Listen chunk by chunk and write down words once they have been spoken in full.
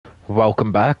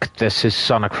Welcome back. This is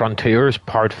Sonic Frontiers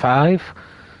Part 5.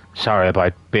 Sorry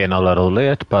about being a little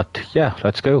late, but yeah,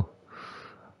 let's go.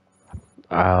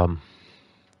 Um,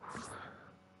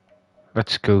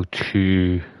 let's go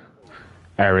to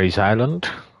Ares Island,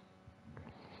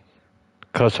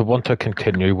 because I want to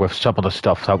continue with some of the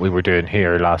stuff that we were doing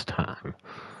here last time.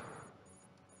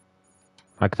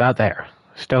 Like that there.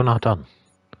 Still not done.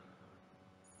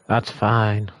 That's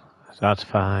fine. That's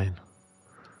fine.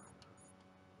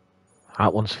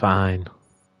 That one's fine.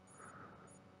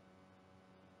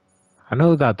 I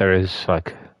know that there is,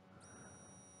 like...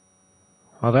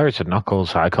 Well, there's a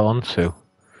Knuckles icon, so...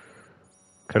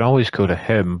 Can always go to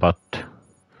him, but...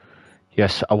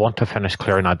 Yes, I want to finish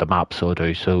clearing out the map, so I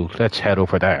do, so let's head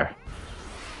over there.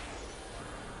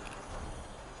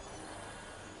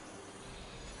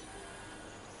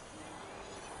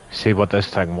 See what this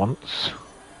thing wants.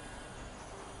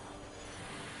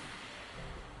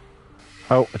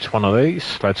 Oh, it's one of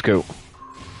these. Let's go.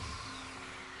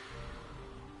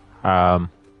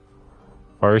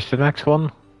 Where's the next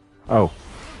one? Oh.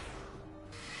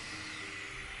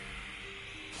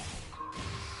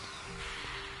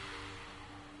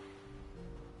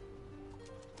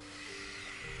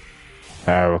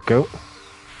 There we go.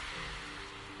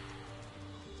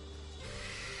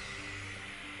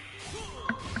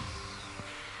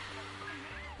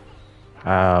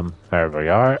 There we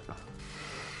are.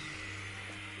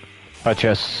 But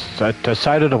yes, I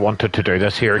decided I wanted to do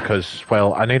this here because,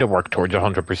 well, I need to work towards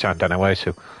 100% anyway,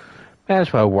 so may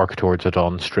as well work towards it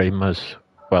on stream as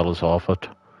well as off it.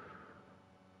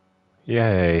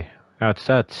 Yay, that's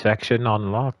that section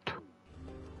unlocked.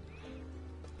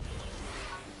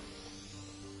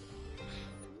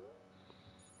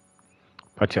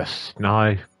 But yes,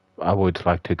 now I would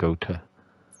like to go to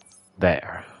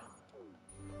there.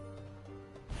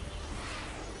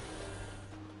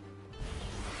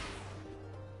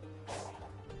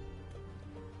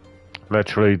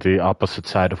 Literally the opposite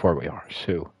side of where we are,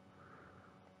 so...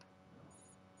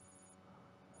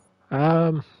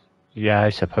 yeah, I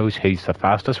suppose he's the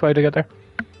fastest way to get there.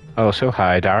 Also,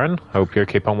 hi Darren, hope you're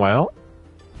keeping well.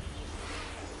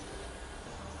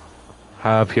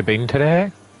 Have you been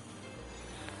today?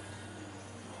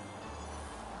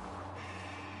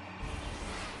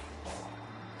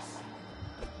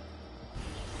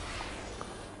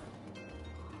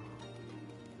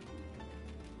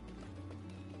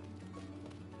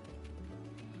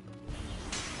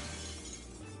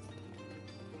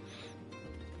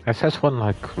 Is this one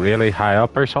like really high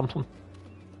up or something?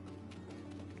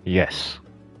 Yes.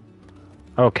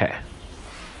 Okay.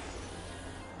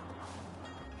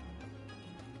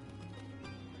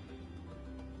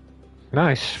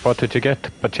 Nice. What did you get?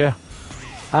 But yeah.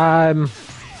 I'm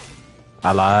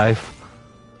alive.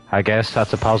 I guess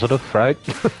that's a positive, right?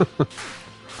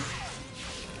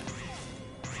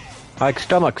 Like,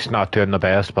 stomach's not doing the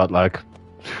best, but like,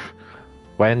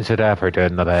 when's it ever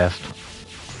doing the best?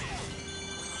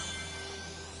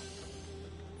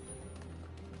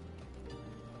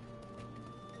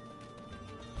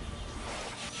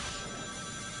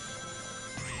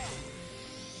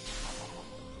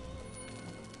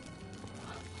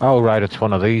 Oh, right, it's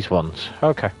one of these ones.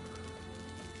 Okay.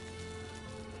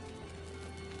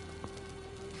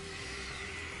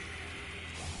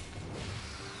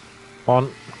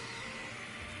 One.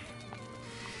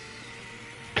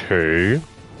 Two.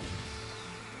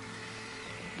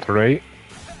 Three.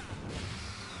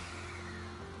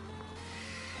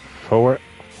 Four.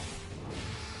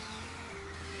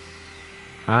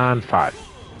 And five.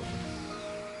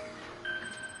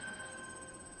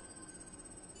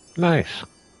 Nice.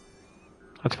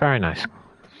 That's very nice.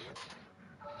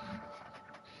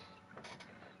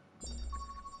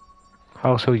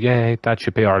 Also, yay, that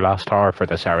should be our last tower for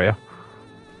this area.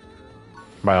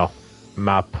 Well,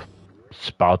 map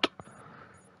spot.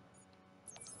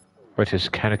 Which is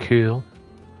kind of cool.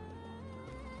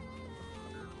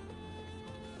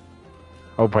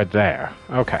 Over there.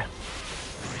 Okay.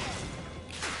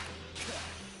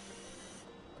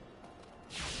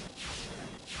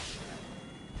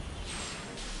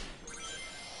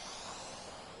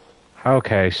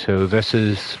 Okay, so this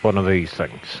is one of these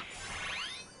things.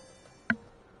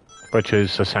 Which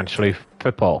is essentially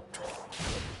football.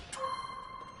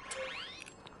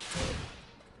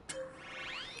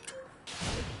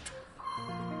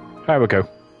 There we go.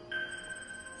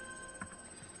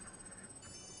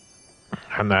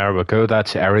 And there we go,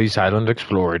 that's Ares Island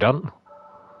Explorer done.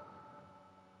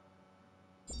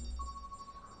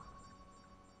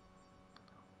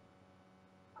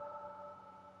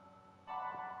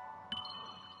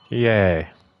 Yay.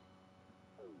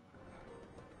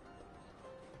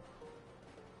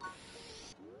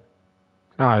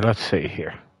 Alright, let's see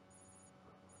here.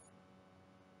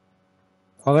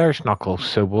 Well, there's Knuckles,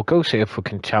 so we'll go see if we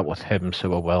can chat with him, so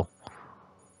we will.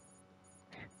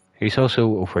 He's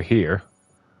also over here.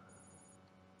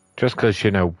 Just because, you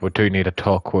know, we do need to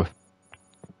talk with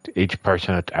each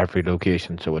person at every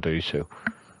location, so we do, so.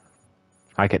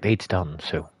 I get needs done,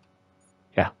 so.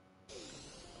 Yeah.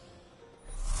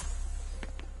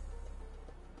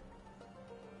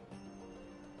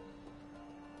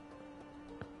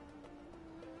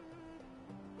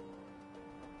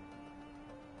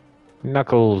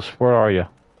 Knuckles, where are you?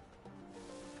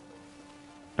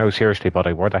 No, seriously,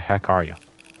 buddy, where the heck are you?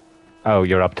 Oh,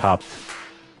 you're up top.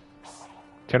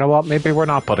 Do you know what? Maybe we're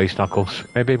not buddies, Knuckles.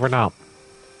 Maybe we're not.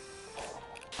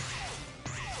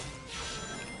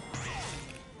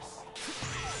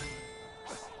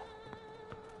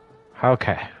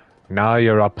 Okay. Now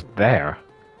you're up there.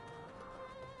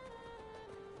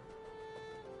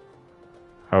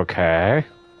 Okay.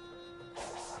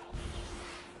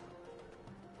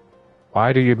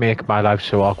 Why do you make my life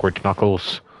so awkward,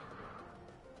 Knuckles?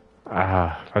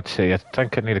 Let's see. I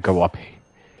think I need to go up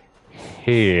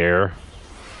here.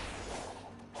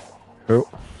 Oh.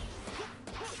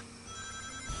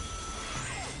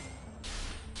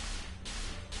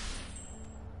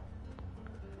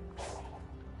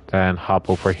 Then hop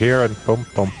over here and boom,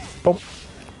 boom, boom.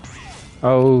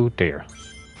 Oh dear.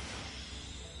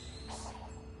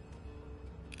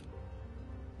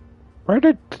 Where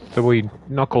did the wee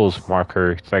Knuckles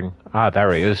marker thing? Ah,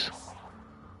 there he is.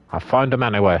 I found him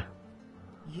anyway.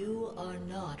 You are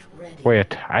not ready.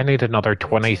 Wait, I need another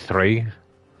 23.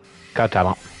 God damn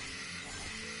it.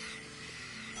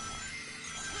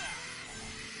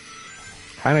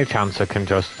 Any chance I can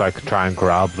just, like, try and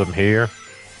grab them here?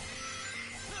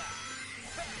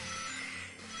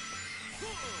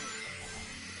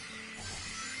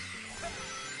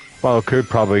 Well, I could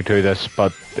probably do this,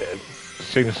 but it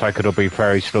seems like it'll be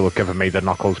very slow at giving me the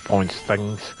Knuckles points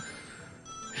things.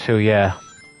 So yeah,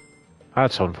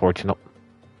 that's unfortunate.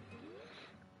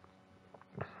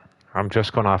 I'm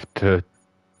just gonna have to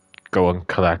go and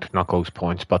collect Knuckles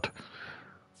points, but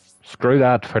screw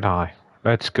that for now.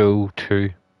 Let's go to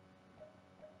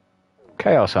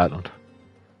Chaos Island.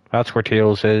 That's where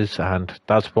Tails is, and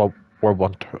that's what we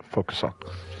want to focus on.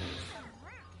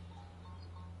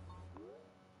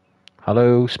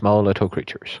 Hello, small little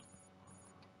creatures.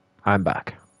 I'm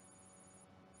back.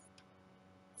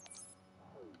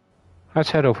 Let's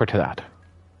head over to that.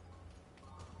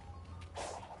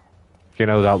 You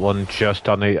know, that one just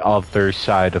on the other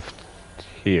side of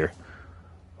here.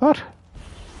 What?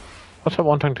 What's it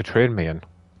wanting to trade me in?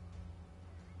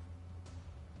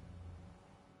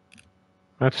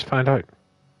 Let's find out.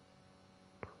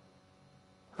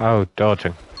 Oh,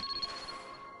 dodging.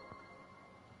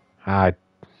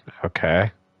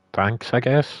 Okay. Thanks, I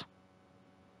guess.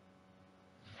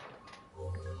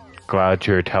 Glad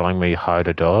you're telling me how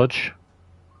to dodge.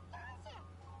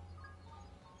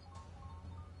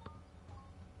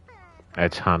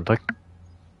 It's handy.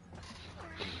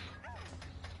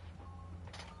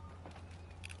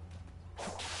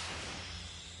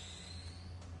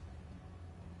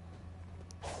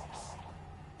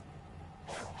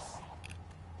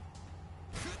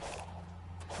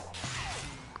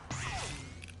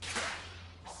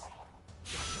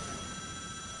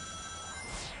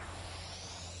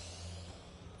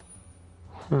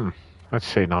 Let's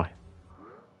see now.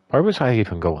 Where was I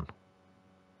even going?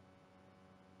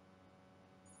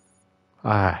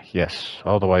 Ah, yes,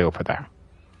 all the way over there.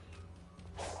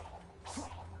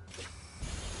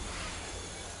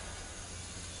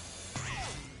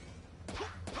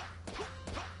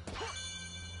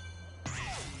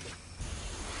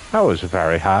 That was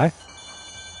very high.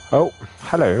 Oh,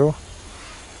 hello.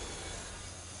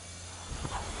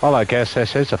 Well, I guess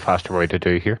this is a faster way to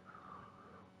do here.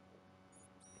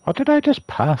 What did I just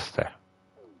pass there?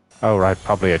 Oh, right,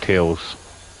 probably a Tails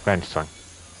bench thing.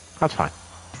 That's fine.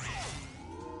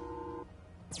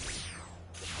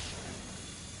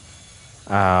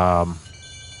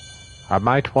 I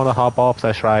might want to hop off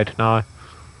this ride now.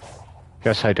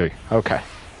 Yes, I do. Okay.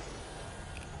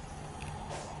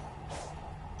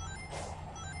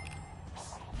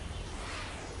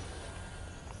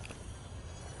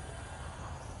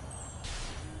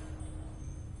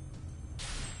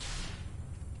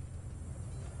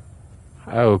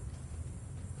 Oh.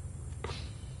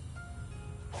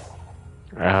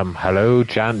 Hello,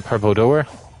 giant purple door.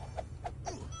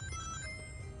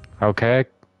 Okay,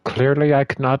 clearly I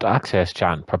cannot access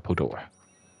giant purple door.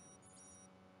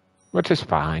 Which is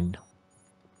fine.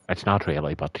 It's not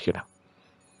really, but you know.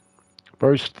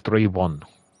 Where's 3-1?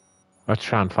 Let's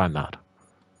try and find that.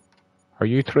 Are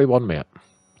you 3-1, mate?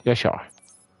 Yeah, sure.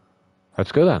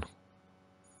 Let's go then.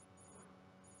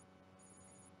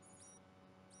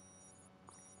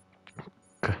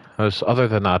 Because other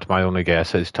than that, my only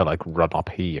guess is to, like, run up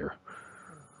here.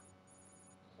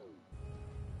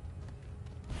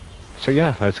 So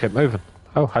yeah, let's get moving.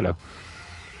 Oh, hello.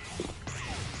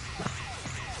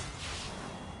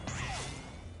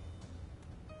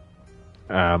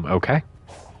 Okay.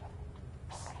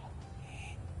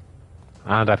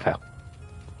 And I fell.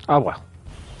 Oh well.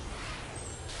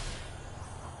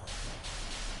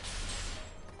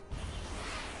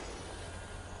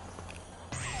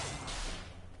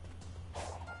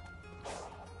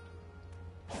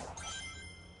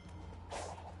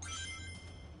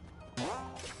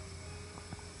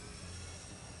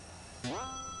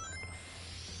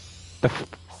 The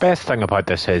best thing about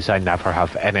this is I never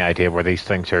have any idea where these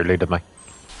things are leading me.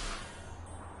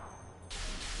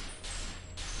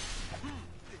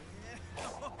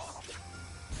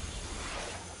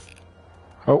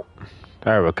 Oh,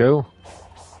 there we go.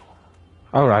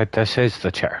 Alright, this is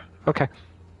the chair. Okay.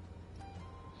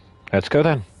 Let's go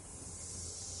then.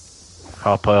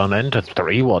 Hop on into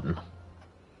 3-1.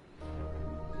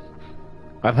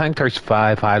 I think there's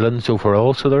 5 islands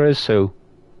overall, so there is, so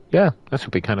yeah, this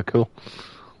would be kind of cool.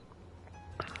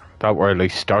 That we're at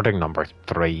least starting number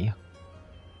 3.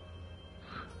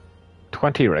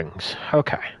 20 rings.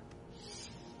 Okay.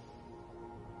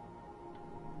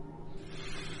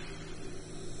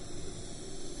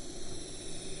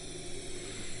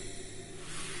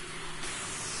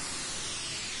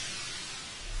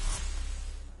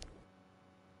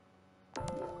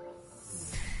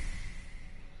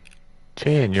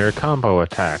 Chain your combo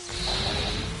attacks.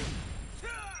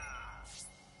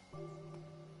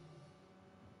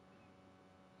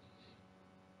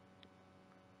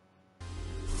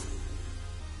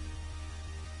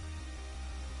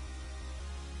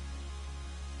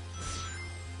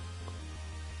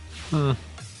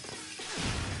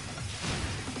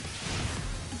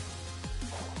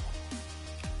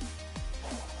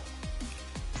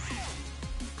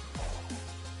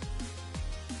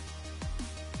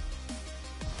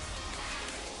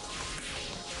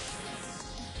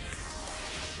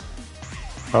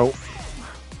 Oh.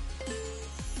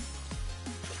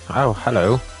 Oh,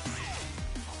 hello.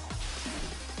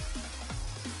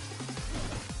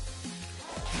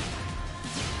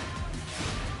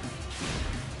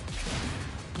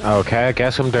 Okay, I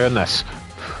guess I'm doing this.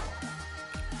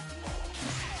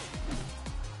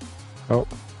 Oh.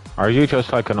 Are you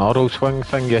just like an auto swing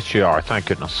thing? Yes, you are. Thank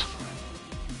goodness.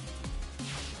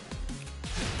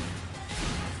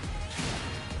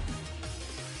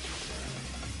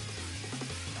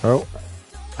 Oh.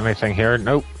 Anything here?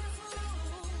 Nope.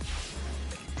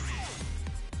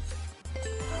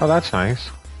 Oh, that's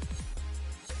nice.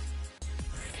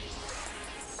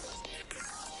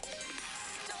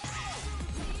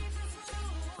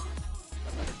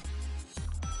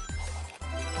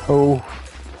 Oh.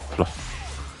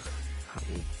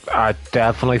 I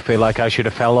definitely feel like I should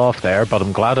have fell off there, but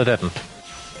I'm glad I didn't.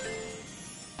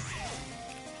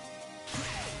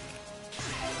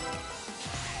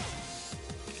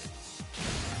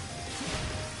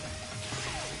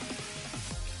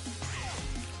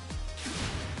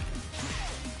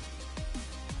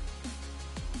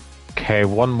 Okay,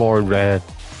 one more red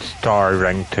star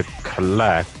ring to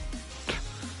collect.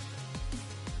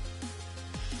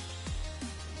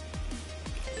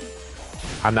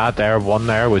 And that there, one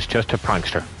there, was just a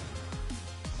prankster.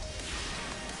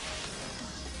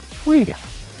 Whee!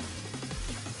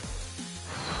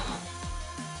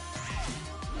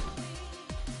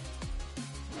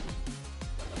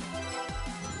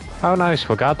 Oh nice,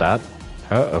 we got that.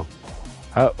 Uh-oh.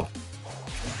 Uh-oh.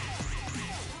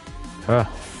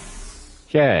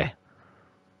 Yeah.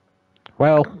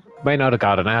 Well, may not have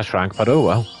got an S rank, but oh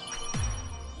well.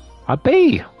 A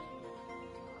B!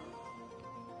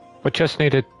 But just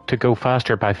needed to go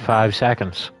faster by 5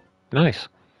 seconds. Nice.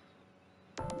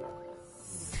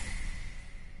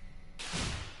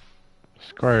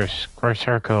 Square, square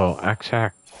circle,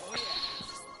 XX.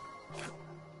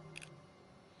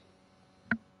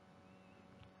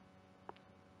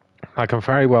 Like, I'm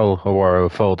very well aware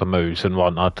of all the moves and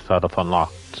whatnot that I've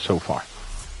unlocked so far.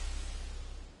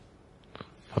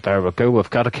 But there we go, we've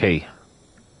got a key.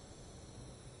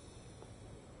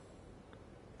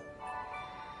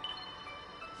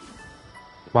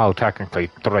 Well, technically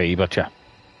 3, but yeah.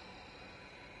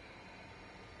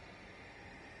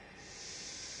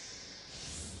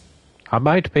 I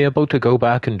might be able to go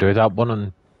back and do that one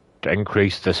and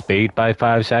increase the speed by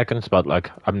 5 seconds, but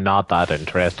like, I'm not that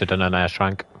interested in an S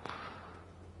rank.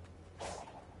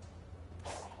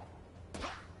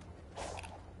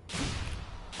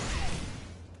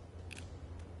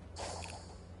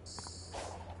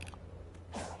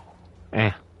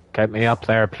 Get me up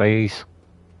there, please.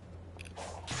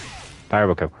 There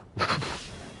we go.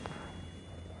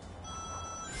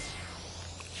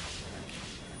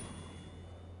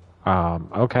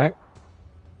 Okay.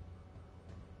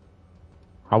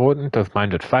 I wouldn't have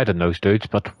minded fighting those dudes,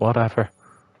 but whatever.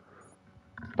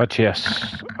 But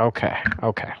yes, okay.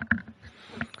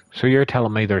 So you're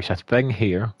telling me there's a thing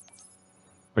here,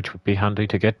 which would be handy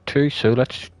to get to, so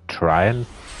let's try and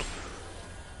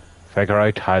figure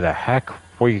out how the heck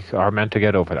we are meant to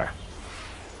get over there.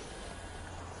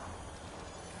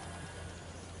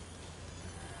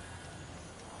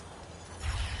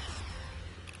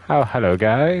 Oh, hello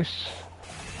guys.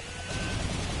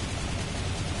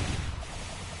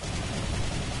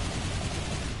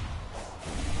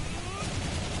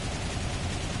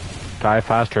 Die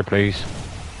faster, please.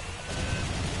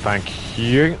 Thank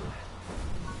you.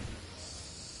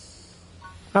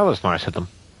 That was nice of them.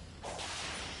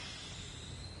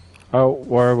 Oh,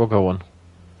 where are we going?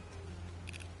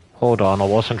 Hold on, I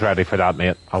wasn't ready for that,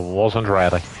 mate. I wasn't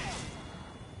ready.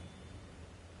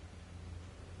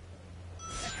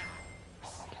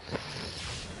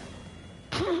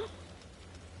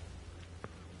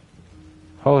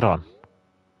 Hold on.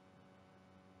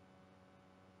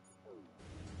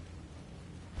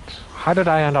 How did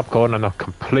I end up going in a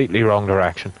completely wrong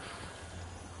direction?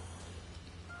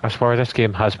 I swear this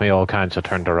game has me all kinds of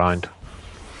turned around.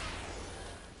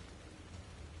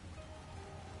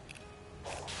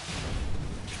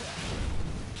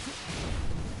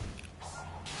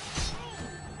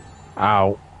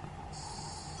 Ow.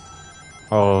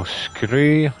 Oh,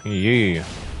 screw you.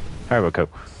 There we go.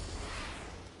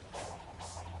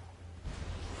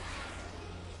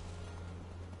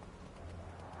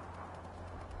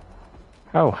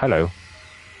 Oh, hello.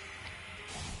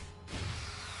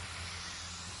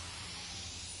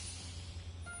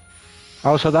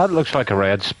 Oh, so that looks like a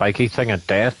red spiky thing of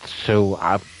death, so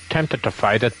I'm tempted to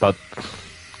fight it, but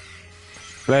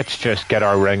let's just get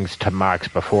our rings to max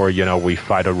before, you know, we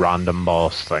fight a random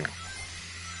boss thing.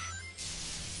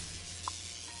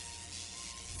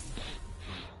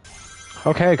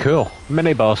 Okay, cool.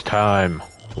 Mini boss time.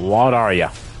 What are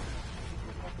ya?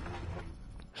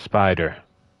 Spider.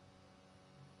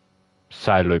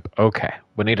 Side loop. Okay,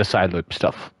 we need a side loop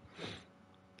stuff.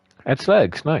 Its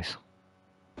legs, nice.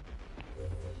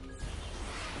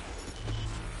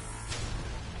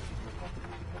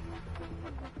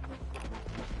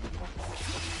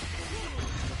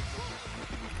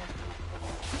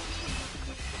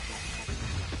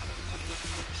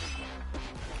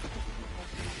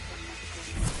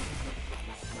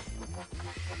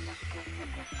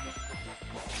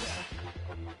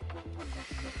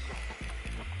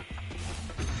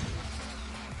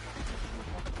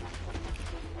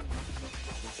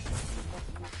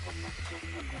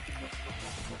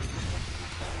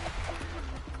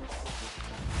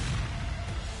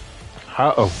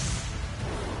 Uh-oh.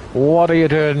 What are you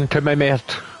doing to me,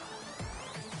 mate?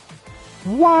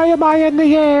 Why am I in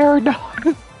the air now?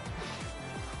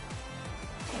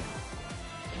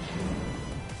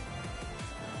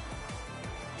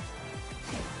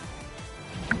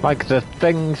 Like, the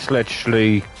thing's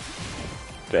literally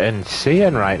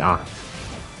insane right now.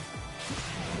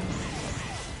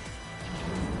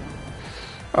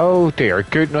 Oh dear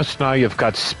goodness, now you've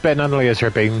got spinning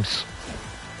laser beams.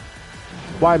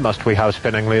 Why must we have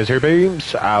spinning laser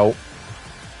beams? Ow.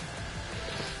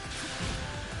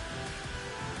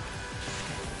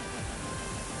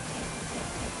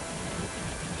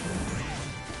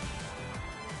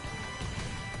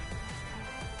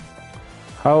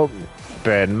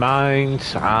 Open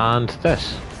minds and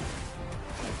this.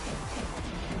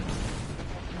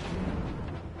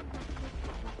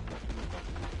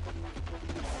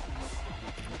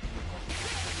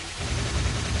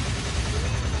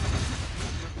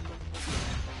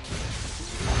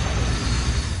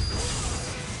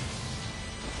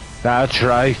 That's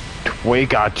right, we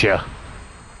got you.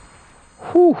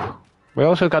 Whew. We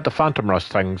also got the Phantom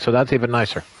Rust thing, so that's even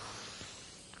nicer.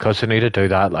 Because I need to do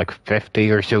that like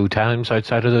 50 or so times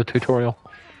outside of the tutorial.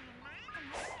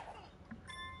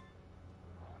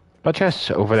 But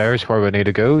yes, over there is where we need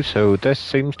to go, so this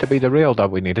seems to be the rail that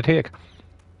we need to take.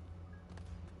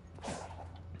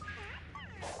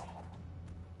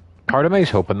 Part of me is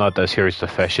hoping that this here is the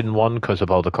fishing one because of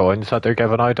all the coins that they're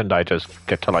giving out, and I just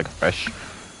get to like fish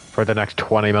for the next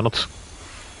 20 minutes.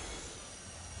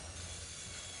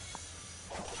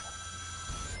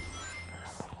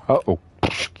 Uh-oh.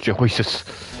 Jesus.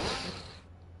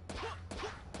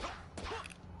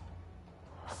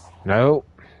 No.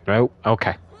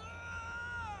 Okay.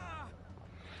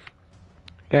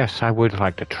 Yes, I would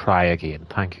like to try again,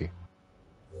 thank you.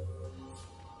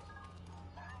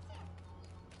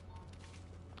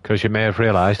 Because you may have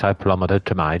realised I plummeted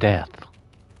to my death.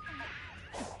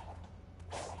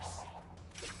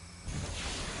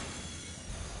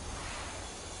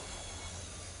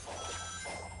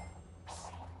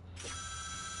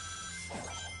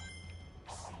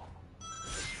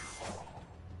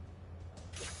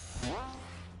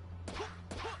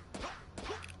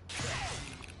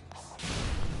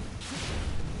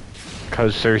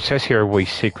 Because there says here wee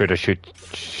secret I should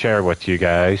share with you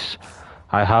guys.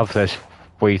 I have this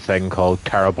wee thing called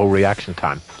terrible reaction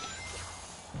time.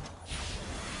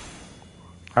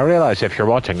 I realise if you're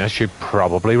watching this, you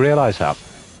probably realise that.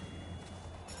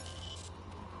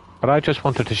 But I just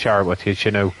wanted to share it with you,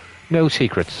 you know, no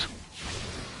secrets.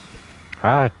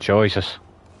 Ah, Jesus.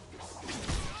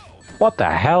 What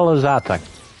the hell is that thing?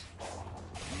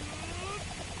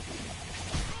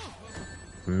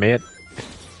 Mate.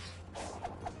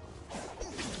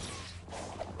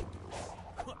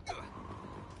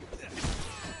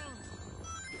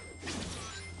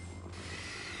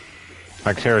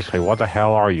 Like, seriously, what the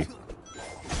hell are you?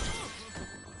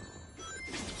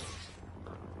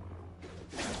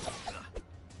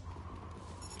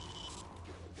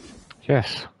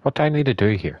 Yes, what do I need to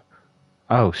do here?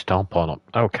 Oh, stomp on it.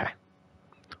 Okay.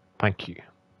 Thank you.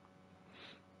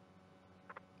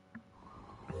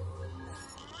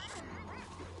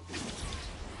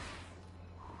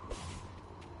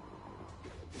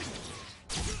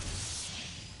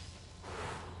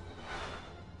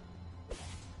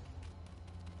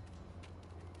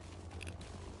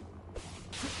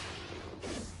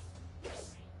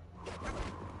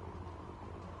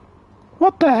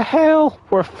 What the hell?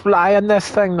 We're flying this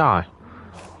thing now.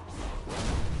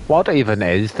 What even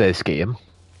is this game?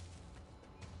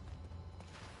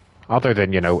 Other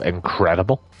than, you know,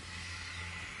 incredible.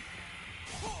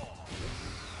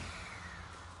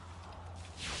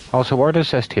 Also, where does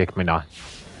this take me now?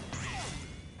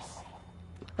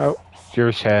 Oh,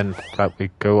 you're saying that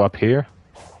we go up here?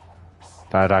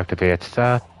 That activates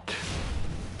that.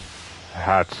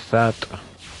 That's that.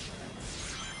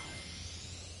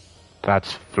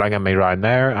 That's flinging me right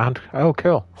there, and oh,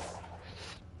 cool.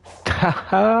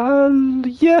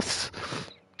 Yes!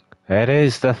 It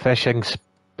is the fishing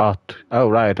spot. Oh,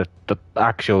 right, the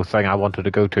actual thing I wanted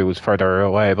to go to was further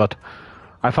away, but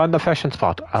I found the fishing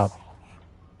spot.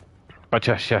 But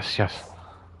yes.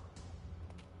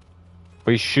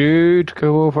 We should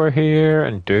go over here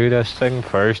and do this thing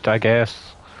first, I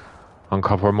guess.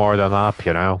 Uncover more than that,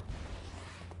 you know.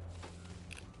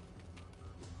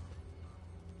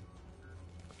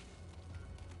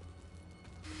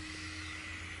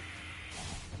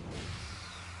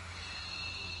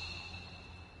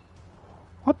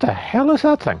 What the hell is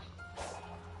that thing?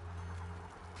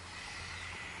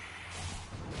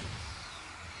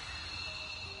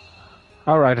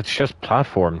 Alright, it's just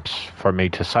platforms for me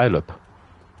to side loop.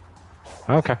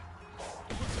 Okay.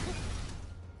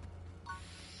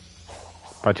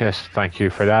 But yes, thank you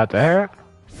for that there.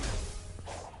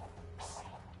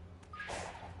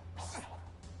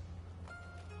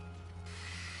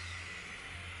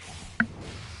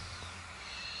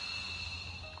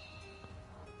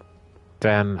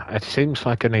 Then it seems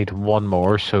like I need one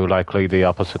more, so likely the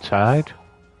opposite side.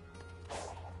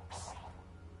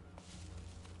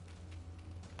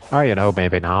 Or, you know,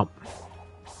 maybe not.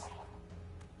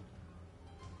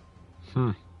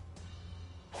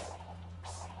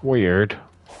 Weird.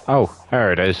 Oh,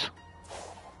 there it is.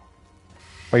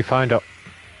 We found it.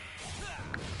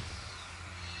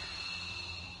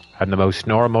 And the most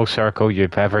normal circle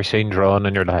you've ever seen drawn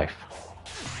in your life.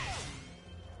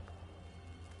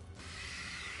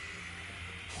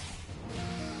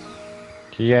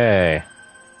 Yay.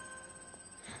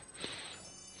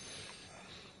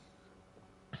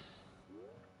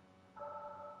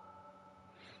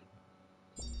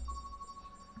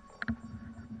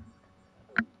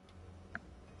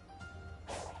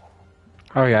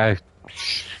 Oh yeah,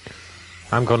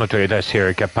 I'm gonna do this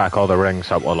here, get back all the rings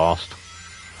that were lost.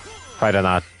 Fighting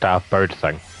that daft bird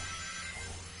thing.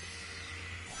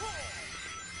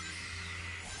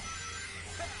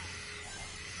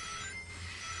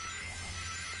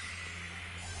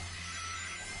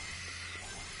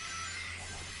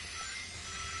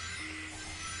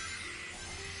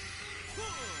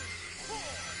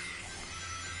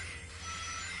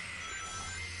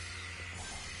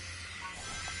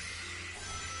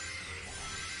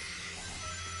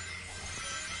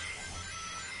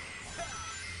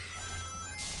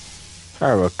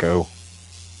 There we go.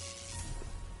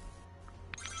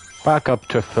 Back up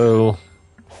to full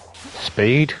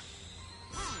speed,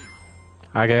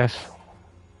 I guess.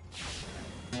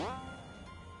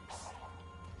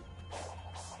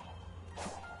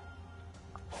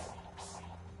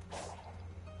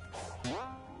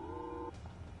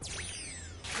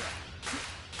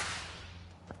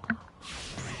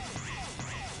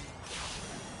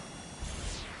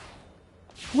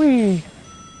 Whee!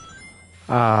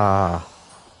 Ah.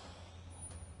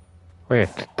 Wait,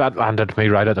 that landed me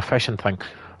right at the fishing thing.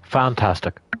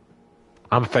 Fantastic.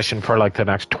 I'm fishing for like the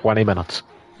next 20 minutes.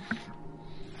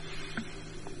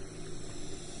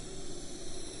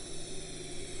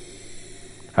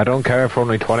 I don't care if we're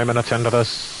only 20 minutes into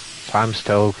this, I'm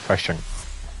still fishing.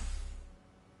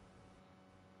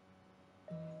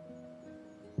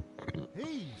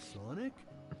 Hey, Sonic.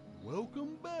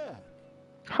 Welcome back.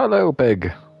 Hello,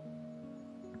 Big.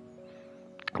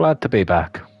 Glad to be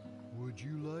back. Would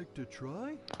you like to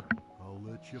try? I'll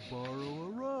let you borrow a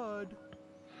rod.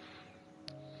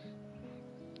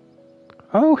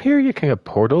 Oh, here you can get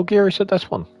portal gears at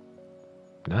this one.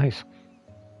 Nice.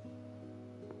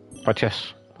 But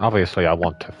yes, obviously I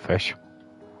want to fish.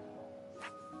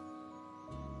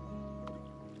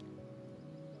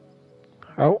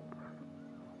 Oh.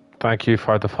 Thank you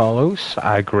for the follows.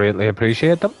 I greatly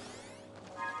appreciate them.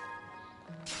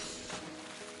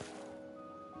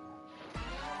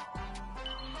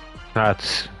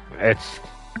 It's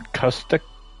Caustic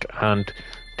and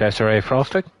Desiree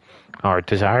Frostic, or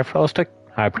Desire Frostic.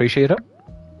 I appreciate it.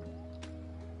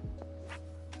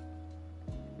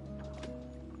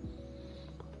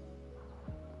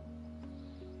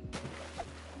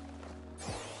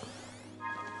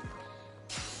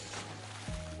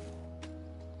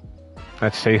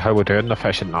 Let's see how we're doing the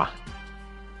fishing now.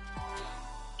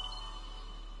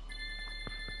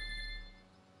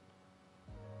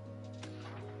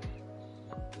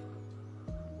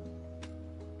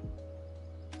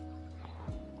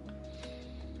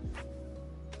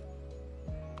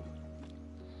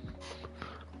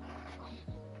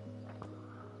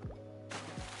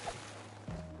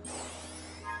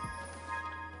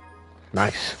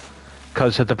 Nice.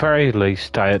 Because at the very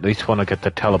least, I at least want to get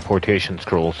the teleportation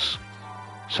scrolls.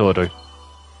 So I do.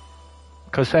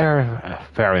 Because they're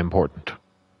very important.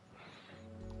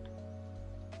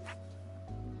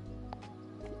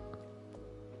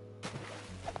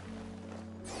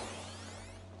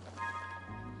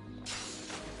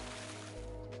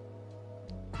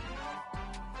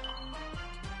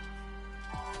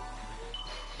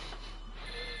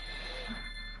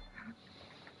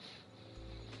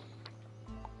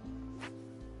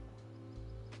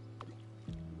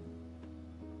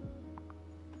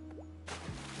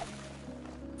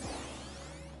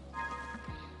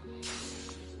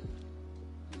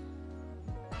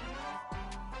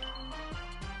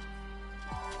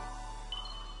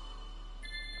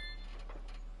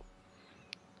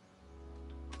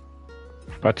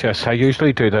 But yes, I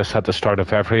usually do this at the start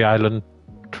of every island.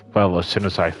 Well, as soon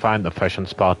as I find the fishing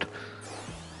spot.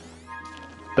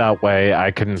 That way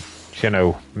I can,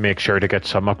 make sure to get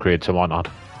some upgrades and whatnot.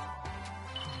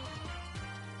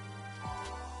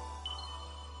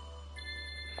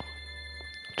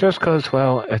 Just because,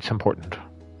 well, it's important.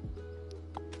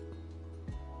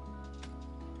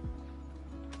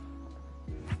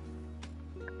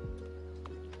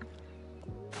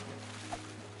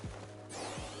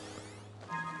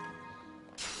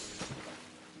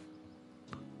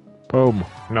 Boom,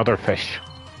 another fish.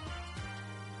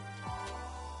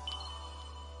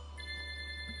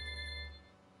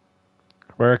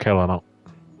 We're killing it.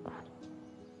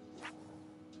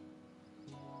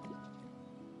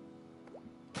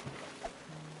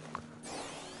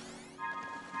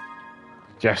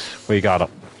 Yes, we got it.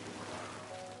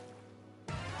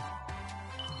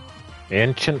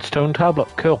 Ancient stone tablet,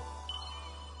 cool.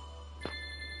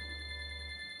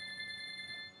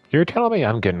 You're telling me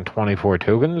I'm getting 24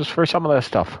 tokens for some of this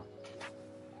stuff?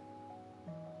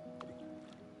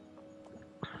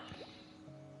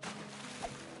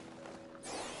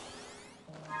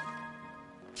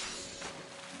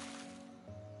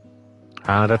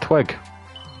 And a twig.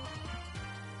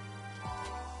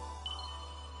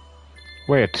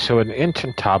 Wait, so an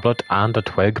ancient tablet and a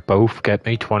twig both get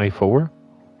me 24?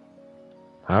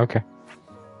 Okay.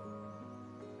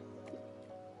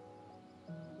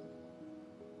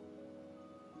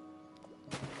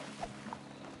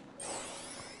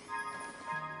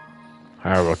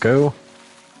 There we go.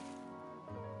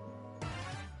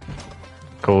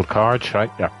 Gold cards,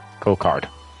 right? Yeah, gold card.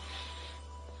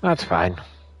 That's fine.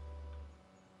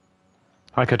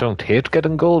 Like, I don't hate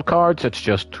getting gold cards, it's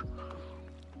just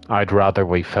I'd rather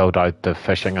we filled out the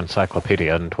fishing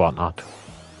encyclopedia and whatnot.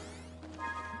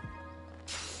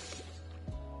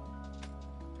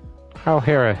 Oh,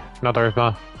 here, another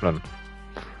run.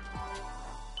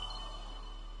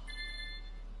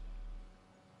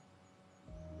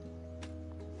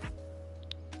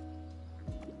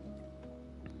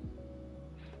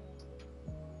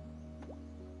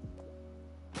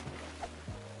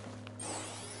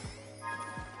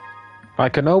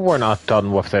 Like, I know we're not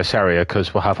done with this area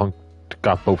because we haven't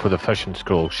got both of the fishing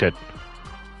scroll shit.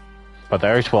 But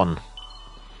there's one.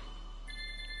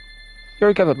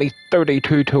 You're giving me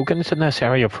 32 tokens in this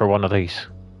area for one of these.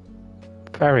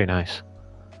 Very nice.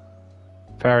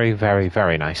 Very, very,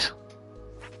 very nice.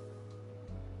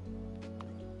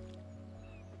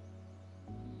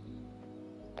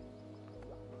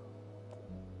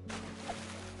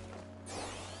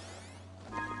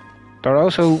 They're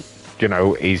also, you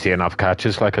know, easy enough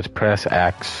catches, like it's press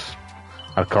X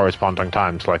at corresponding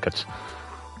times, like it's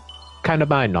kind of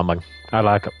mind-numbing. I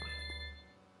like it.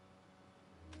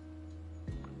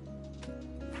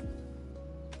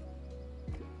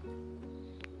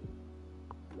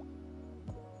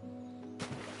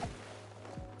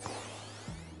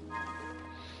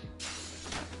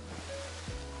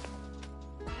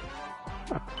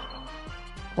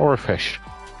 Or a fish.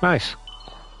 Nice.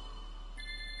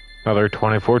 Another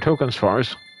 24 tokens for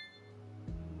us.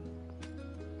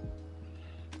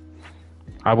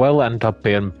 I will end up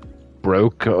being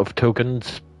broke of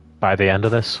tokens by the end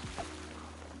of this.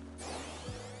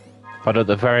 But at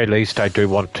the very least, I do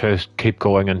want to keep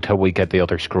going until we get the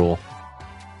other scroll.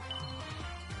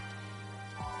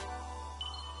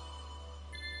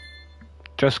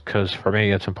 Just because for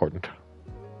me it's important.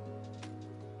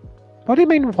 What do you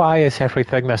mean, why is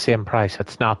everything the same price?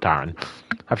 It's not, Darren.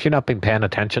 Have you not been paying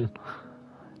attention?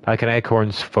 Like an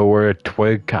Acorns 4,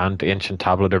 Twig and Ancient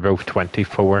Tablet are both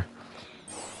 24.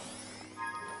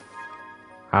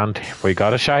 And we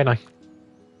got a shiny.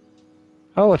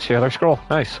 Oh, it's the other scroll.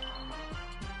 Nice.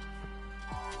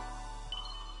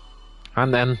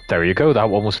 And then, there you go, that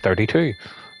one was 32.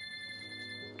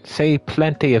 See,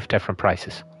 plenty of different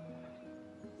prices.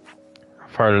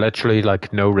 For literally,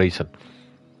 like, no reason.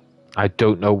 I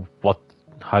don't know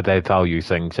how they value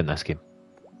things in this game.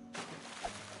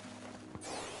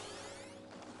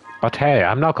 But hey,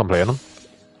 I'm not complaining.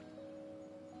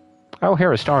 Oh,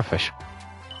 here is Starfish.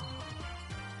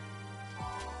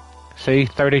 See,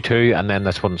 32, and then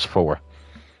this one's 4.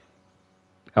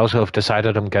 I also have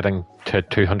decided I'm getting to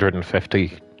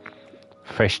 250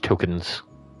 fish tokens.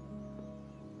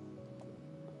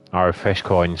 Or fish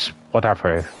coins,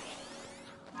 whatever.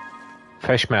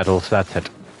 Fish medals, that's it.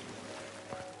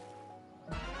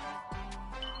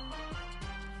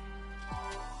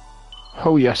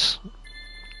 Oh yes.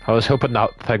 I was hoping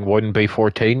that thing wouldn't be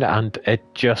 14, and it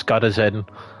just got us in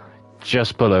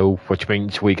just below, which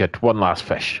means we get one last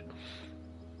fish.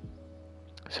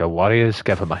 So what is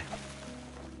giving me?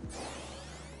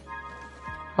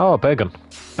 Oh, a big one.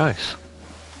 Nice.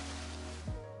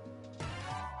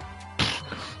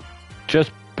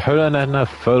 Just pulling in a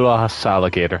full-ass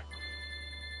alligator.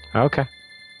 Okay.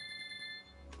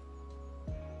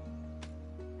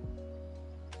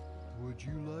 Would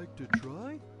you like to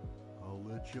try? I'll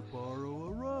let you borrow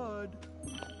a rod.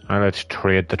 Now let's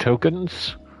trade the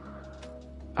tokens.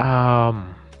 You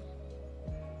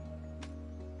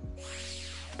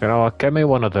know what, give me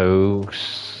one of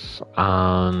those,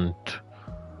 and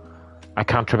I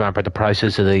can't remember the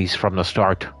prices of these from the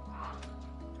start.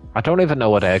 I don't even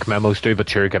know what egg memos do, but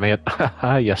sure, give me it.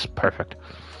 Yes, perfect.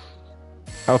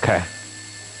 Okay.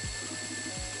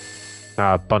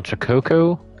 Now a bunch of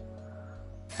cocoa,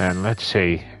 and let's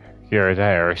see, you're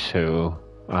there, so,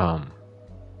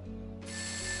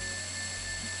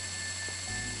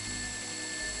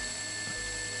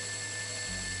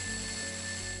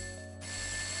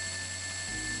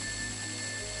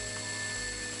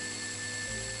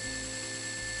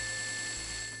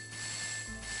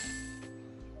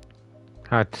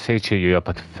 I'd say to you up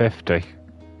at 50.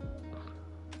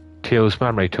 Teal's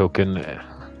memory token,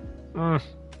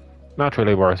 not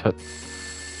really worth it.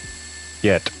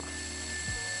 Yet.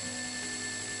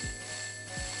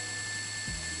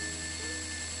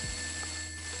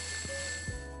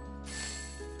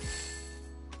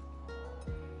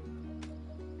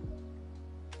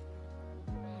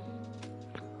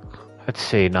 Let's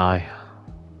see now.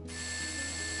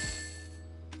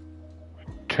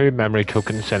 2 memory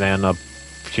tokens and then a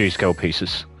few skill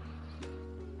pieces.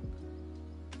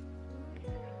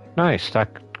 Nice, that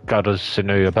got us a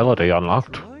new ability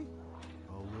unlocked. Try?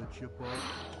 I'll let you borrow.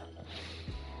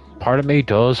 Part of me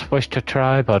does wish to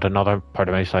try, but another part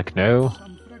of me is like, no.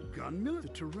 Some for a gun mill? The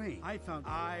terrain.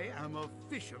 I am a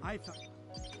fisher.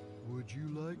 Would you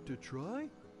like to try?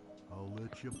 I'll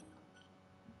let you.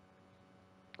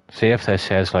 See if this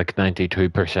says like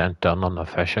 92% done on the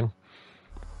fishing.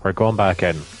 We're going back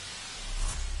in.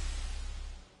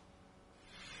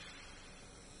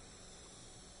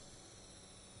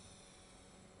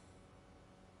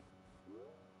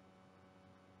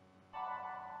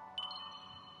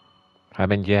 I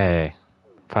mean, yay.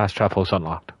 Fast travel's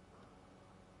unlocked.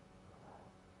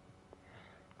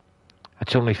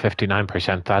 It's only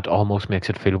 59%. That almost makes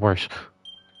it feel worse.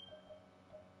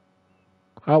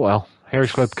 Oh well,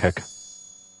 here's Loop Kick.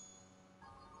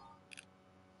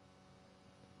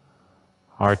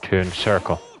 R2 and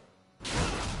circle.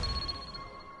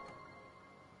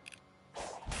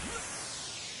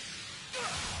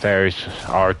 There's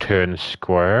R2 and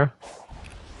square.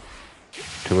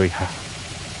 Do we have...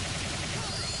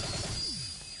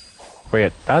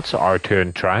 Wait, that's R2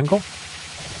 and triangle?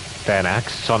 Then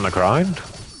X is on the ground?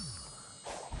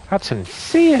 That's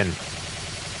insane!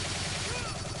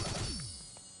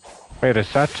 Wait,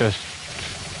 is that just...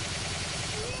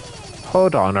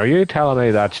 Hold on, are you telling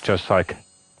me that's just like...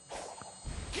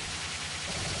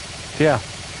 Yeah.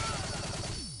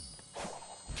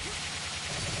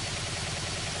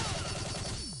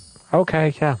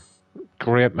 Okay, yeah.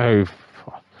 Great move.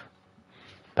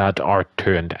 That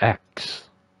R2 and X.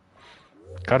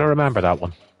 Gotta remember that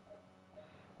one.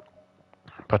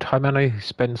 But how many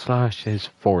spin slash is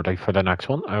 40 for the next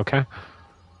one? Okay.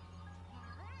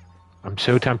 I'm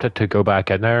so tempted to go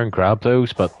back in there and grab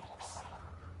those, but...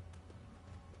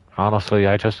 Honestly,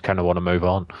 I just kind of want to move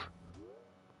on.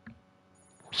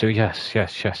 So yes.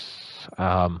 That's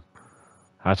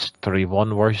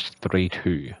 3-1, where's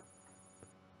 3-2?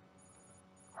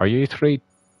 Are you 3?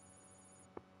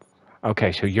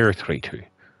 Okay, so you're 3-2.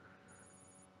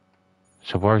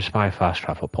 So where's my fast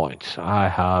travel points? I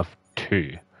have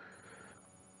 2.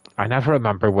 I never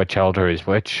remember which elder is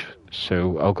which,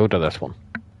 so I'll go to this one.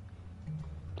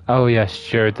 Oh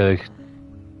yes, you're the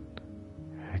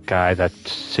guy that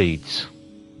seeds.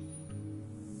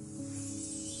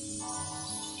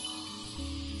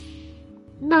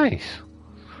 Nice.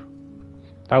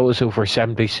 That was over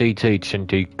 70 seeds each, and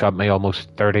you got me almost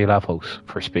 30 levels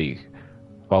for speed,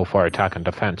 well, for attack and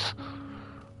defense,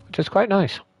 which is quite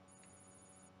nice.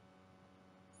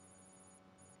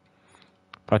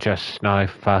 But yes, now I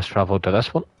fast travel to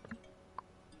this one.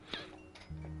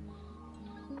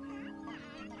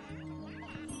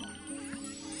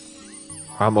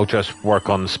 And we'll just work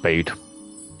on speed.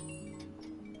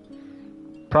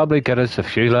 Probably get us a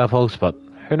few levels, but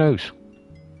who knows?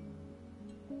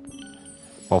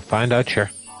 We'll find out,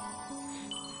 sure.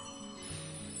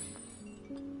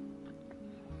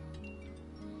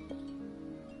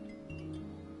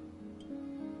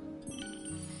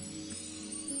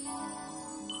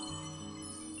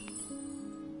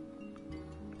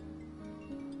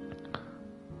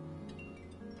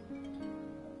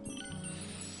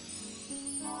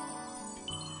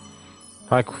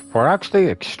 Like, we're actually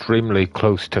extremely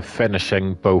close to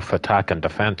finishing both attack and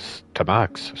defense to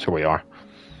max, so we are.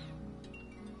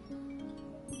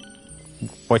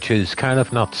 Which is kind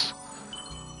of nuts,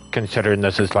 considering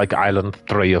this is like Island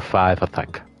 3 of 5, I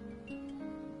think.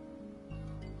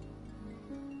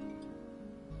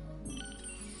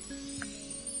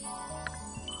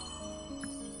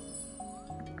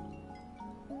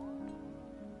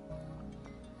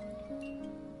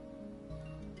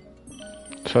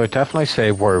 So I'd definitely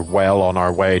say we're well on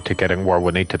our way to getting where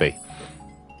we need to be.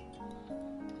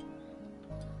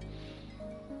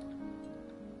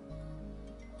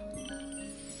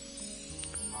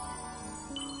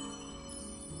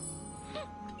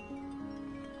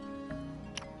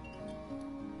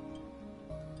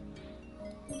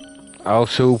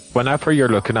 Also, whenever you're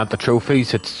looking at the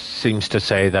trophies, it seems to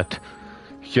say that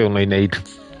you only need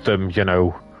them, you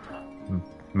know,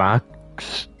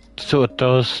 max. So it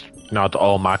does, not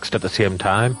all maxed at the same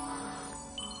time.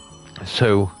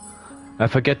 So,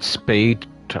 if I get speed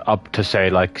up to say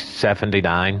like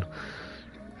 79,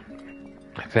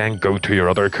 then go to your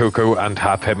other Coco and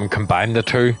have him combine the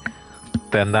two,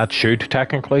 then that should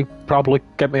technically probably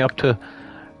get me up to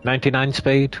 99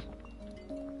 speed.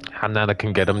 And then I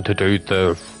can get him to do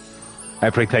the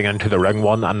everything into the ring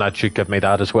one, and that should give me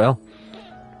that as well.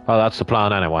 Well, that's the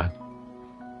plan anyway.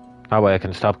 That way I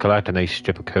can stop collecting these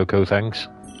stupid Coco things.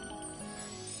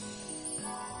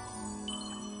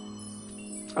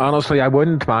 Honestly, I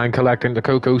wouldn't mind collecting the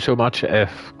Coco so much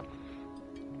if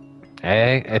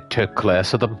A, it took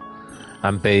less of them,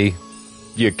 and B,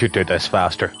 you could do this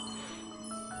faster.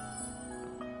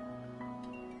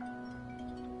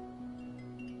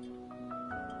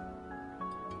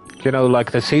 You know, like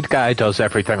the seed guy does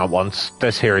everything at once.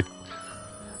 This here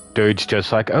dude's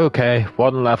just like, okay,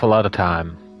 one level at a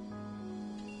time.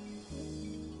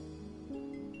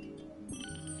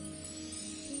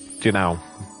 Do you know?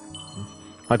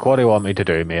 Like, what do you want me to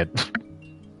do, mate?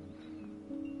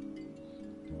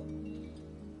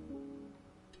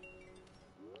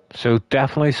 So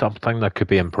definitely something that could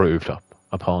be improved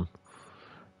upon.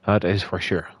 That is for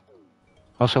sure.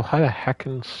 Also, how the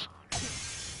heckins...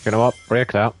 You know what?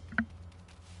 Break that.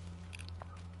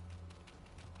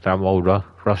 Then we'll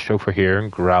rush over here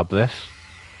and grab this.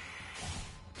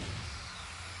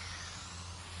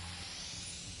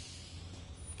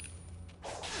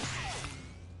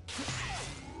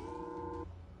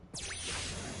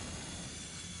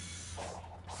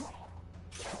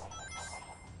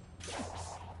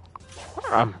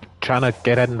 I'm trying to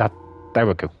get in that... There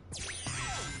we go.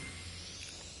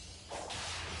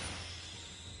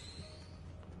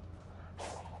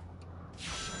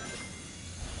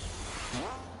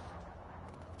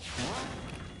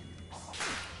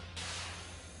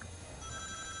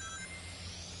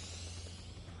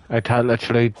 It had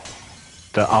literally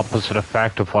the opposite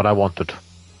effect of what I wanted.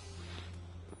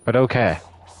 But okay.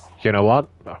 You know what?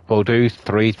 We'll do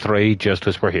 3-3 just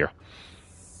as we're here.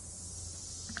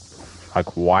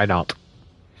 Like, why not?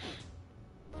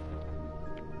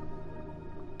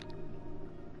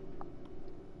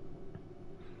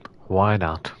 Why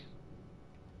not?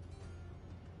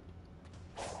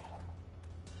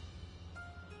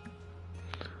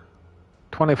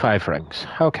 $25 rings.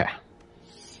 Okay.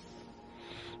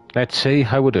 Let's see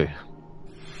how we do.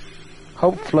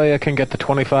 Hopefully I can get the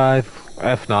 25.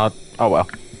 If not, oh well.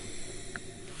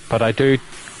 But I do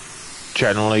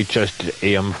generally just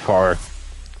aim for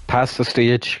pass the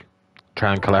stage,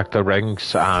 try and collect the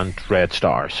rings and red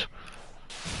stars.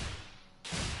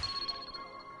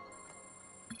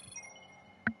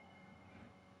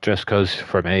 Just because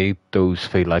for me, those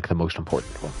feel like the most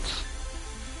important ones.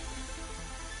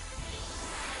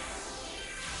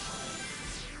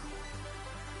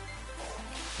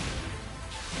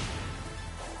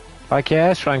 Like,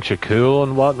 yes, ranks are cool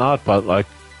and whatnot, but like,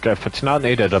 if it's not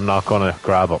needed, I'm not gonna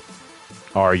grab it.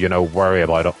 Or, you know, worry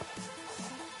about it.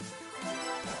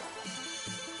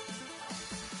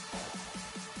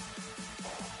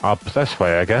 Up this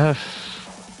way, I guess.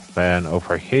 Then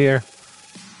over here.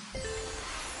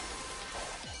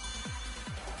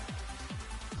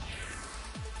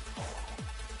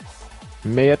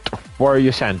 Mate, where are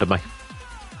you sending me?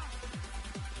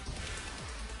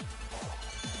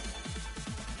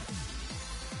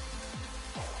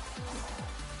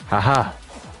 Haha.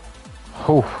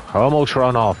 Oh, I almost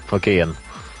run off again.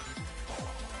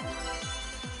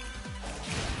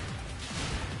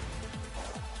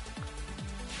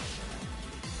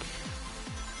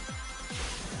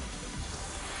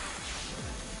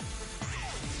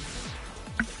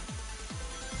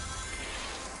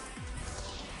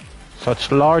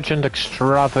 Such large and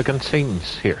extravagant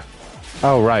scenes here.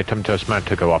 Oh right, I'm just meant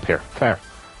to go up here. Fair.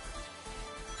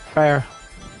 Fair.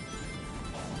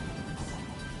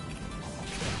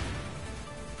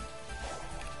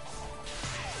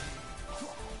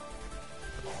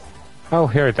 Oh,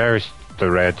 there's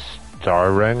the red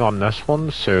star ring on this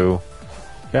one, so,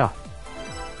 yeah.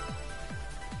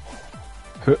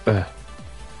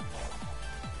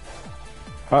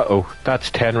 Uh-oh,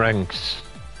 that's 10 rings.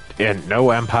 Yeah,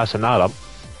 no, I'm passing that up.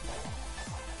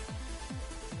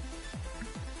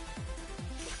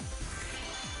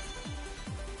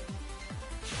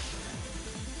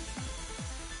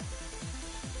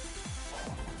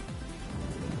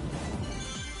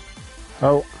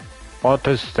 Oh, what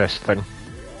is this thing?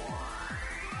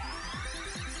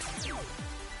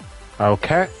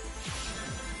 Okay.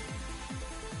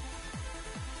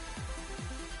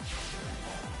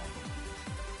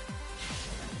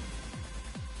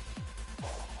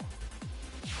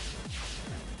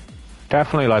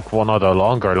 Definitely like one of the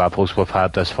longer levels we've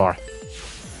had this far.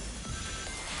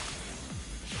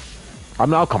 I'm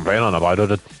not complaining about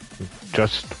it,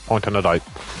 just pointing it out.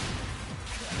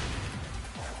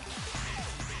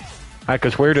 Like,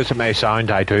 as weird as it may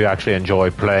sound, I do actually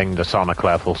enjoy playing the Sonic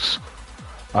levels.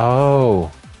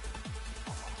 Oh.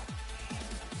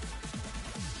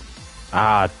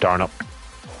 Ah, darn it.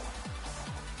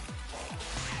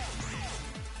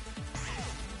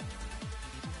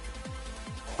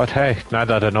 But hey, now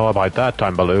that I know about that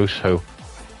down below, so...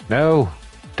 No!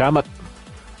 Damn it!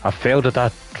 I failed at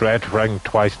that red ring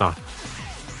twice now.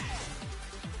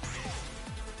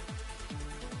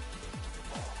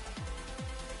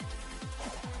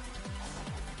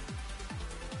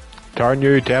 Darn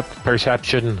you, depth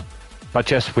perception.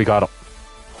 But yes, we got it.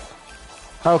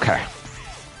 Okay.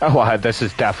 Oh, wow, this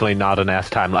is definitely not an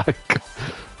S-time like.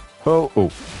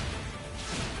 Oh.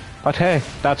 But hey,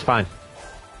 that's fine.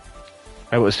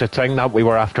 It was the thing that we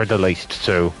were after the least,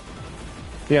 so,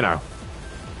 you know.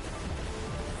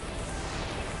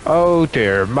 Oh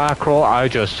dear, mackerel, I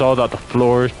just saw that the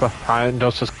floors behind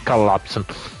us is collapsing.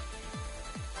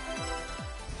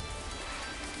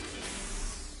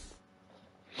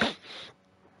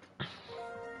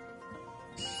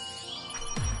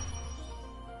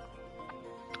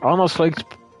 Honestly,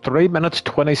 3 minutes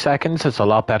 20 seconds is a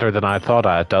lot better than I thought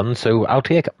I had done, so I'll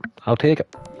take it. I'll take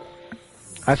it.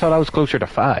 I thought I was closer to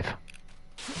 5.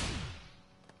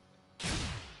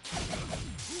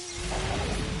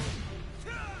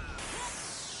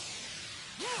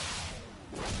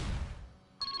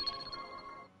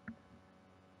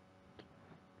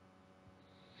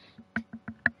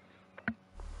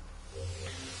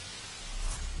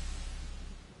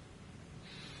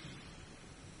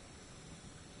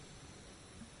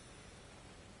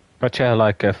 But yeah,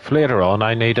 like if later on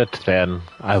I need it, then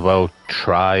I will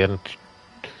try and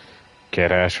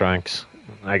get S ranks,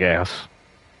 I guess.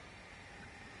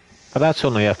 But that's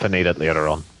only if I need it later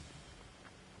on.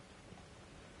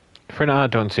 For now, I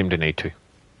don't seem to need to.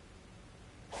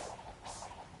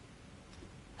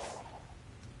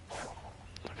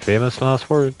 Famous last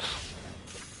words.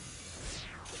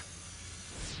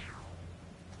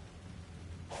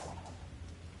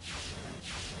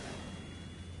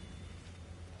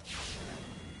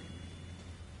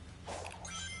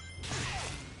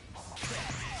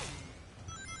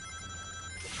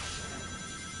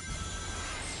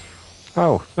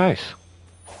 Oh, nice.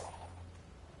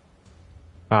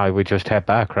 We just head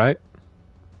back, right?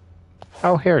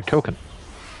 Oh, here, token.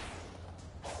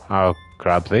 I'll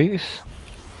grab these.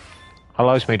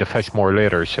 Allows me to fish more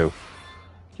later, so...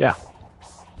 yeah.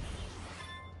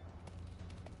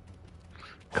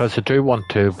 Because I do want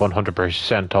to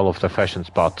 100% all of the fishing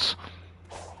spots.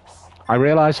 I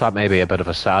realise that may be a bit of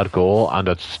a sad goal, and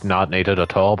it's not needed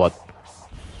at all, but...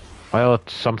 well,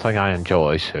 it's something I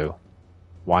enjoy, so...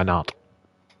 why not?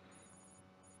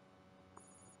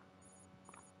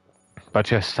 But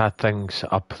just that thing's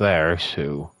up there,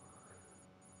 so...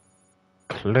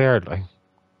 clearly...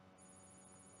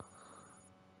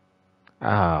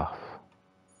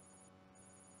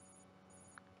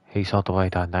 he's all the way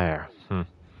down there.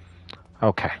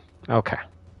 Okay, okay.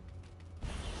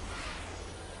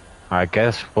 I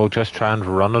guess we'll just try and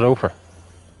run it over.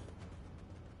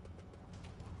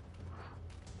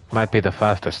 Might be the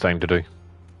fastest thing to do.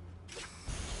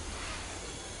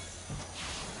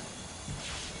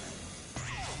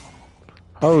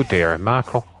 Oh dear,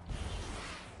 mackerel.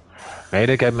 May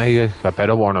to give me a bit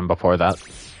of warning before that.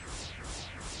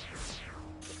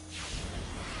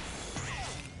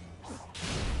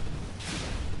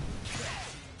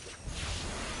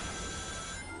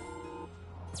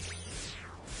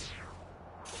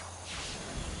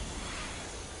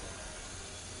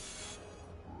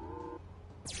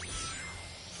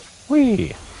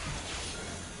 Whee!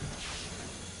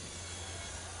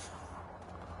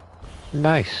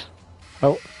 Nice.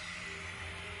 Oh.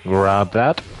 Grab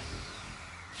that.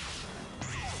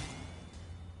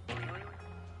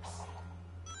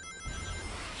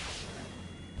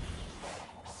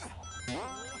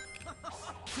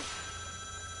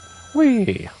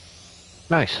 Whee!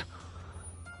 Nice.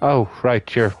 Oh,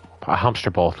 right, you're a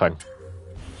hamster ball thing.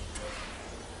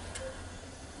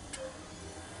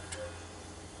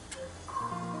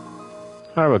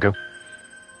 There we go.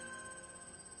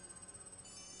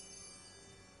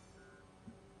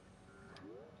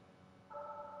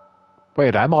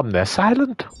 Wait, I'm on this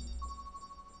island?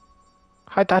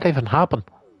 How'd that even happen?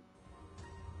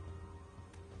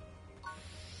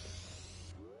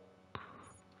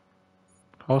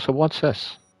 Also, what's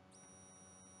this?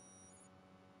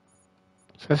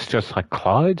 Is this just like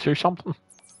clouds or something?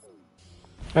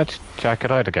 Let's check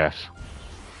it out, I guess.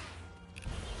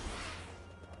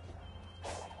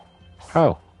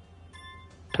 Oh.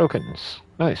 Tokens.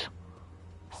 Nice.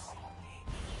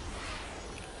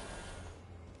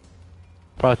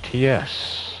 But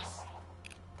yes.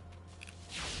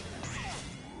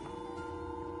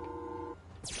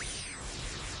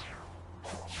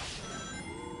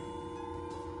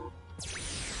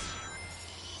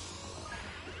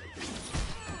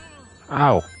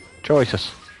 Ow.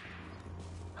 Choices.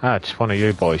 Ah, it's one of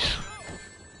you boys.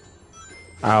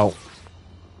 Ow.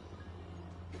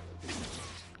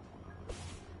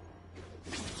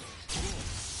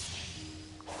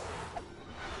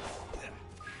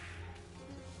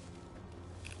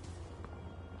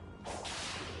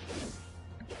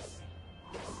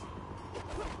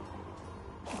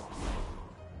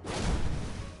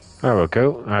 There we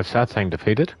go. That's that thing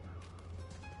defeated.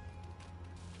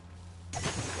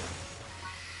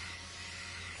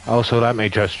 Also, let me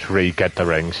just re-get the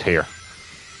rings here.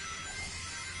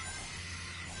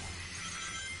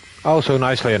 Also,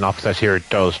 nicely enough, this here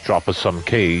does drop us some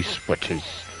keys, which is...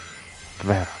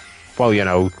 well, you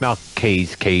know, not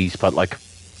keys, but like...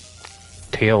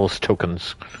 tails,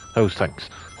 tokens, those things.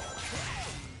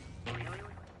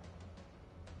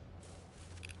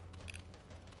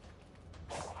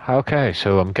 Okay,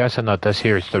 so I'm guessing that this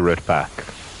here is the route back.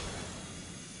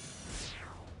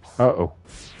 Uh-oh.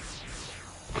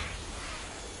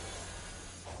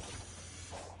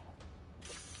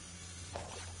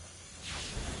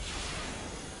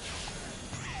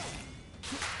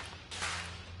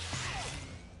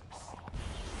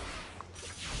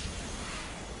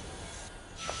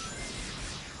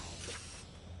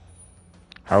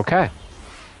 Okay.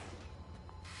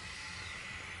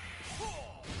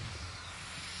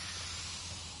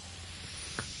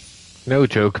 No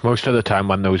joke, most of the time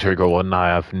when those are going, I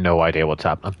have no idea what's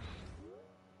happening.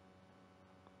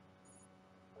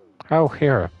 Oh,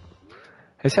 here.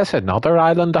 Is this another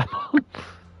island I'm on?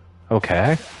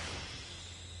 Okay.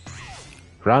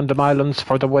 Random islands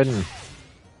for the win.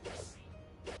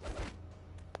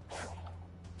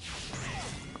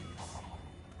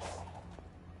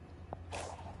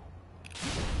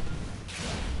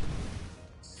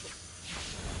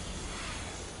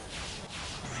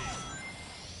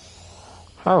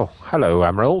 Oh, hello,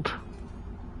 Emerald.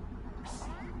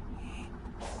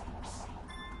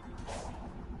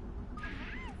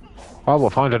 Well,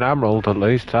 we'll find an emerald at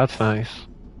least, that's nice.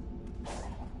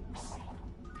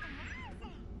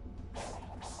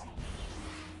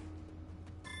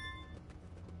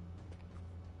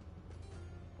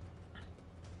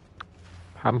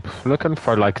 I'm looking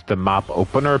for, like, the map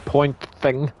opener point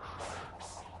thing.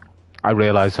 I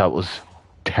realised that was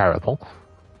terrible.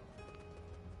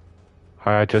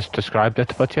 I just described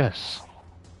it, but yes.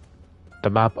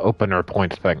 The map opener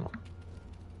point thing.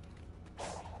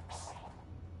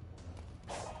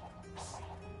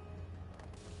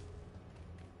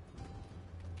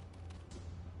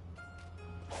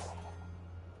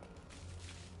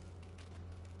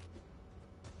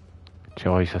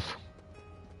 Jesus.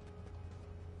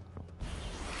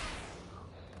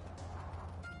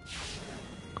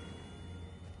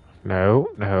 No,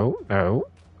 no, no.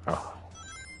 Oh.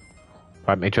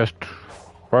 Let me just...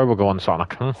 Where are we going,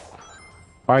 Sonic? Why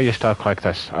are you stuck like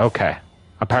this? Okay.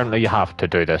 Apparently you have to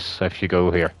do this if you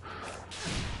go here.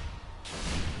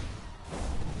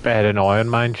 Bit annoying,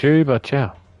 mind you, but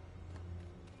yeah.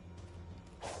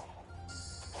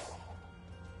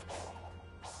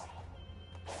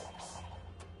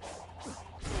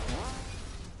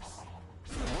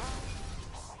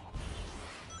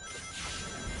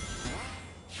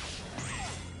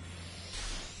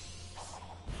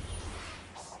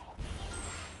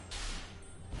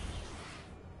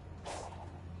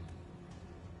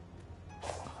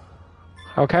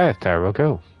 Okay, there we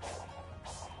go.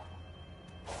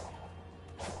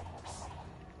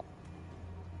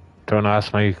 Don't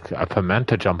ask me if I meant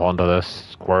to jump onto this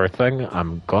square thing.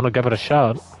 I'm gonna give it a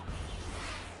shot.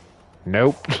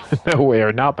 Nope. No, we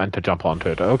are not meant to jump onto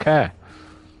it. Okay.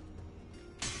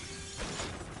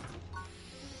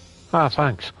 Ah,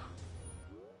 thanks.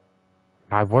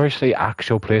 Now, where's the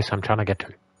actual place I'm trying to get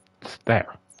to? It's there.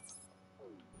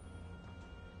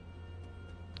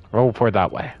 Over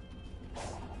that way.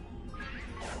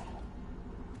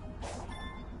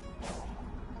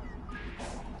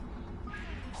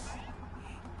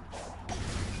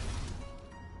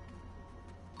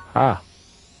 Ah.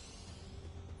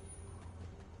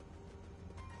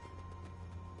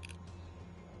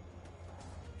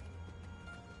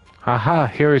 Aha,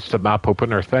 here's the map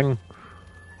opener thing.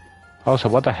 Also,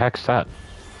 what the heck's that?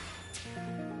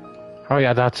 Oh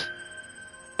yeah, that's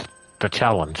the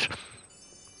challenge.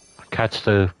 Catch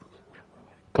the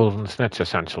golden snitch,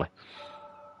 essentially.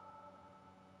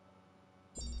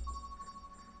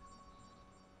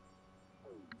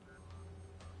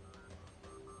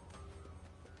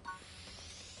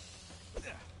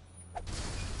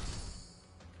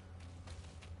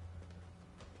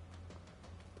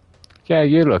 Yeah,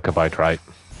 you look about right.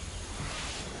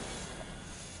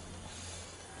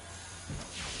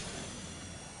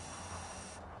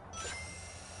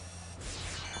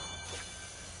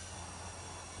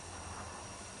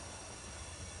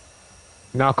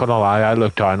 Not gonna lie, I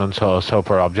looked down and saw a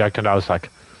silver object and I was like,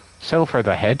 Silver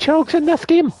the Hedgehog's in this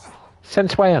game?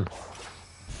 Since when?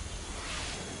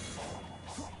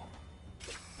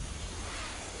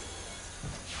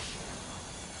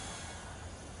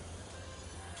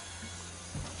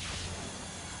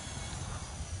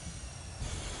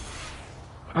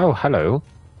 Oh, hello.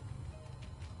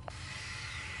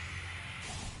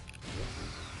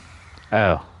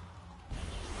 Oh.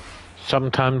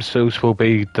 Sometimes those will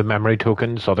be the memory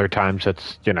tokens, other times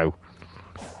it's, you know,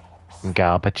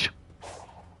 garbage.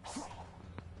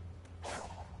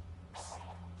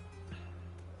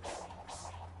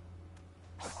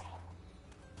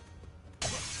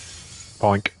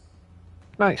 Boink.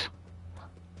 Nice.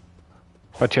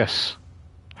 But yes,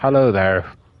 hello there,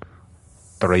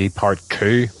 3 Part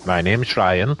 2. My name's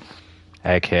Ryan,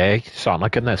 aka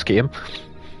Sonic in this game.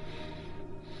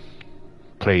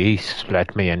 Please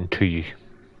let me into you.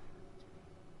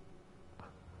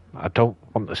 I don't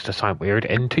want this to sound weird.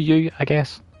 Into you, I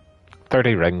guess.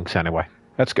 30 rings anyway.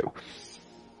 Let's go.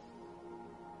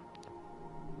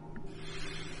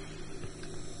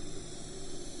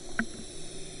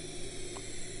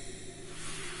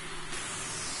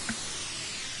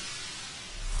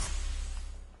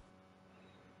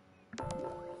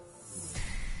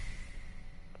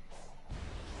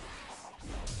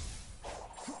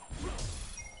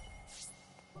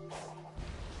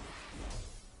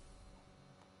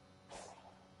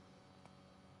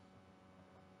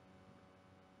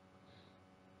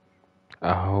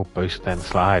 Oh, boost then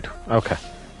slide. Okay.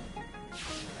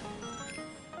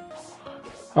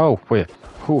 Oh, wait.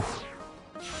 Whew.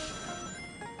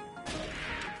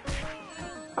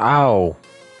 Ow.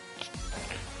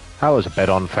 That was a bit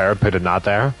unfair putting that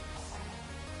there.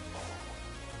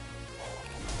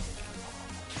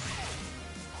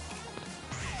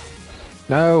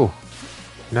 No.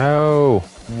 No.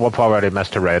 We've already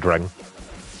missed a red ring.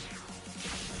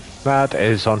 That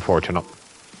is unfortunate.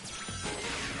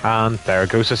 And there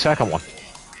goes the second one.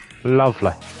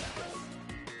 Lovely.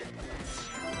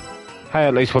 Hey,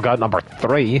 at least we got number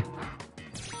 3.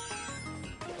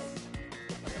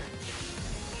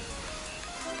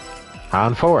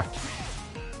 And 4.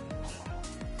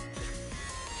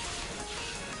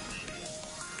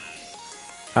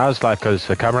 I was like, is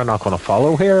the camera not going to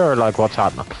follow here, or like, what's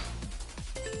happening?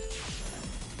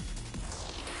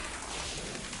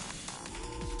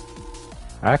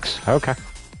 X? Okay.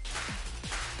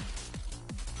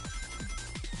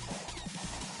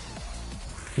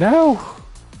 No!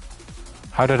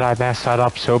 How did I mess that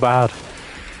up so bad?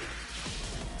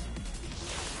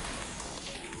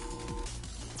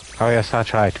 Oh yes,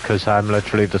 that's right, because I'm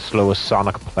literally the slowest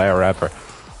Sonic player ever.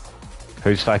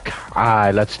 Who's like,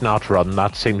 let's not run,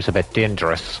 that seems a bit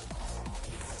dangerous.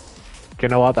 You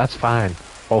know what, that's fine.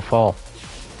 We'll fall.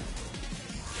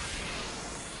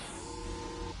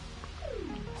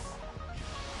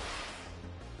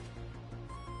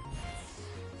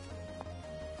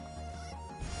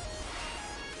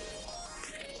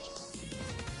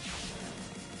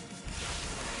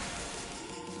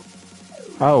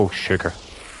 Oh, sugar.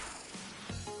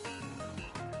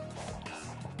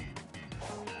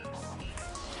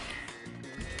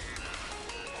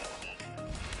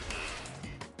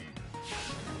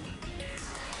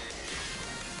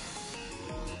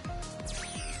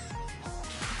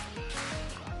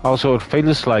 Also, it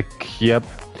feels like, yep,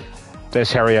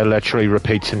 this area literally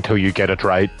repeats until you get it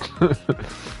right.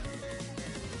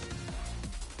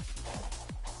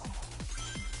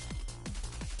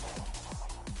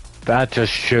 That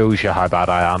just shows you how bad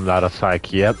I am, that it's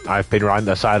like, yep, I've been around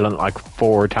this island like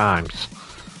 4 times.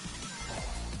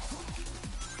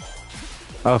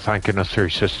 Oh, thank goodness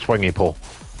there's a swingy pole.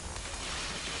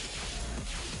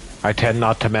 I tend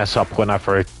not to mess up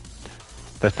whenever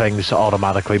the thing's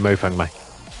automatically moving me.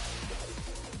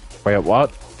 Wait,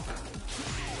 what?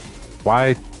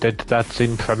 Why did that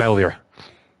seem familiar?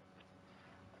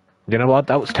 You know what?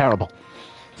 That was terrible.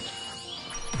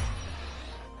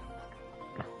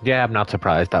 Yeah, I'm not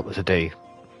surprised that was a D.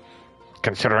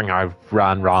 Considering I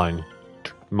ran round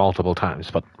multiple times,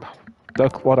 but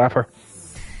look, whatever.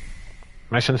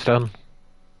 Mission's done.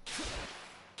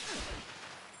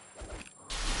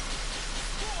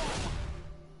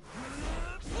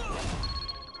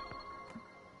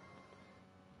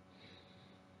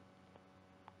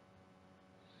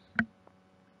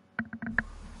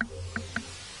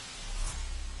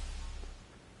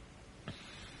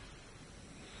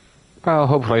 Well,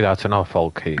 hopefully that's enough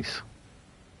vault keys.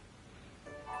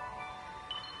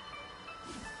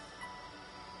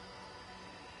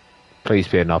 Please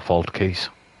be enough vault keys.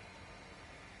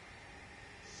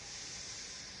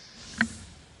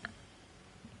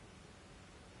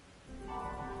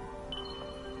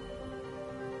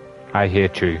 I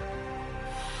hate you.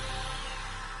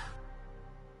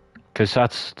 Because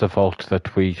that's the vault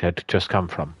that we had just come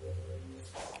from.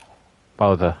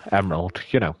 Oh, the emerald,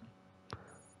 you know.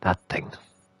 That thing.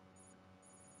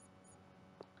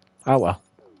 Oh well.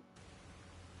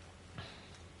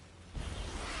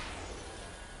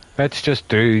 Let's just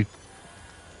do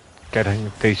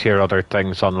getting these here other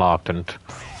things unlocked, and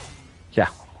yeah,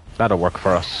 that'll work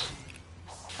for us.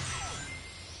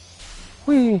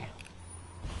 Whee!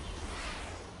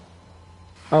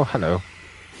 Oh, hello.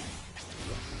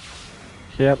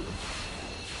 Yep.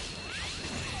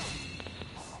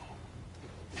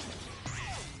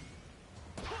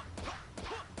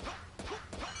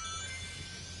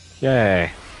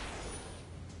 Yay.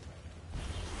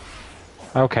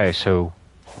 Okay, so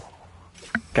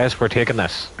guess we're taking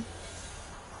this.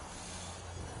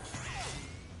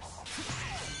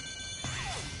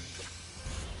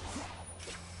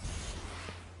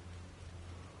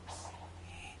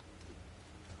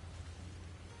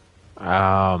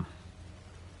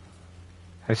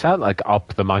 Is that like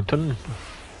up the mountain?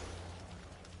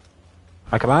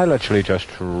 Like, am I literally just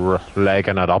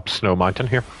legging it up Snow Mountain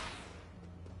here?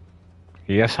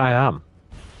 Yes, I am.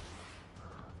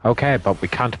 Okay, but we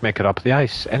can't make it up the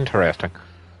ice. Interesting.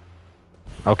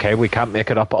 Okay, we can't make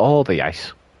it up all the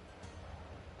ice.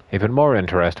 Even more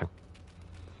interesting.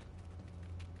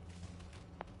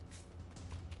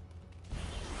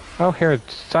 Oh, here, is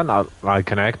that not like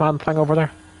an Eggman thing over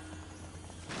there?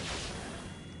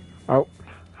 Oh,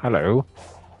 hello.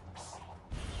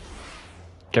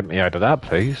 Get me out of that,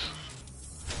 please.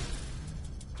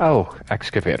 Oh,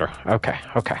 excavator. Okay,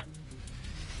 okay.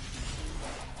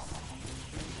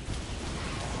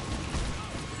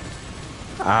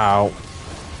 Ow.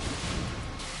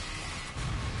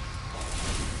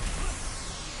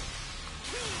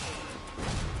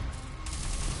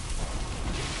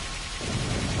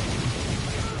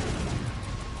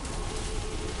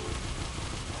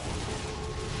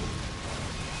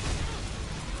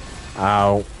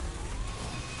 Ow.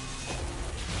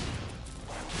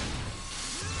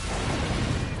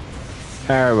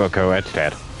 There we go, it's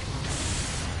dead.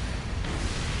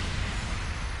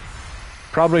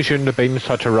 Probably shouldn't have been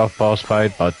such a rough boss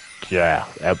fight, but yeah,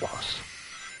 it was.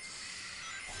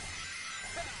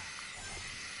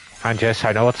 And yes,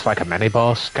 I know it's like a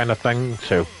mini-boss kind of thing,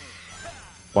 so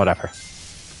whatever.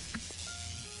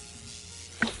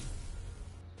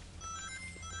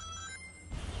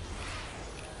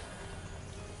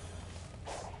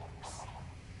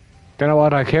 You know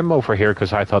what, I came over here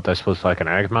because I thought this was like an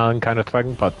Eggman kind of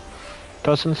thing, but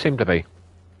doesn't seem to be.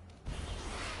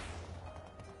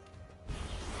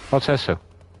 What's this though?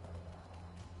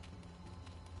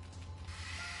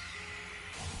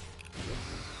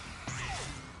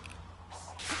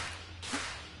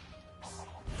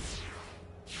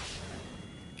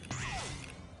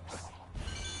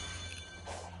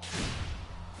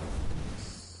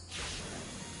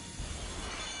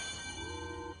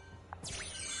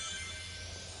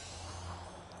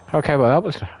 Okay, well that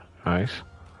was nice.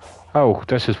 Oh,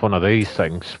 this is one of these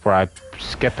things where I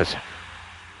skip it.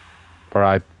 Where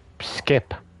I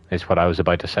skip is what I was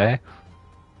about to say.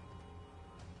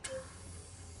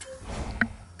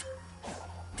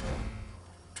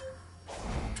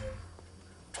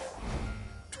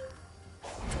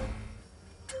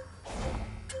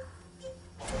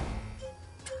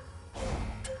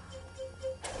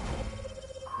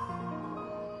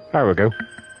 There we go.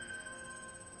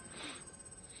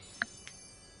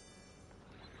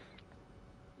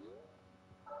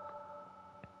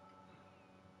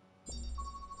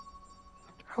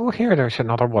 Oh, here, there's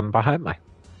another one behind me.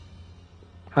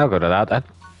 I'll go to that then.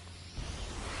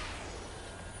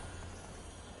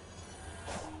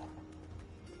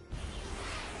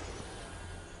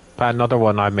 By another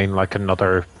one, I mean like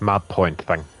another map point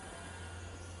thing.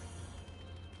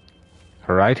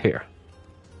 Right here.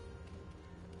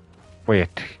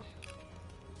 Wait.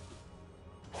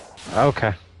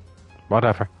 Okay.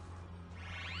 Whatever.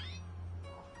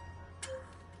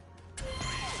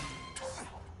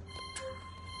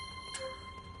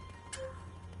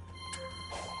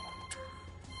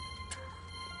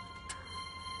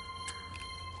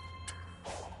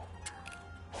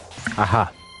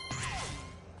 Aha.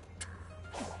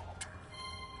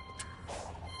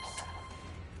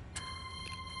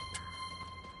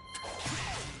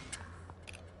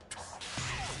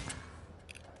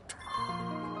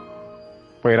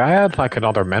 Wait, I had like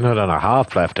another minute and a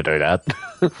half left to do that.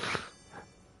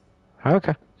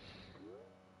 Okay.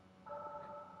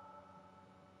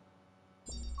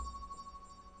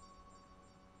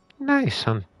 Nice,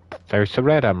 and there's the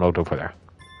red emerald over there.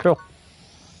 Cool.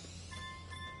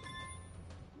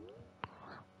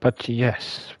 But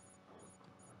yes.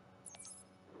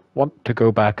 Want to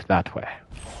go back that way.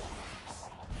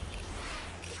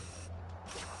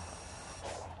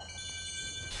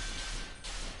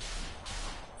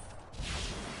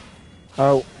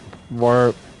 Oh,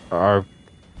 we're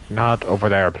not over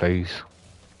there, please.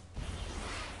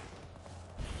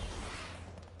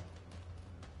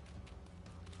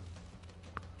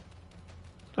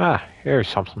 Ah, here's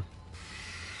something.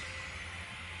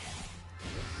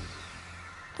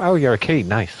 Oh, you're a key,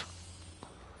 nice.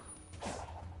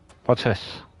 What's this?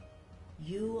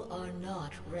 You are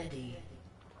not ready.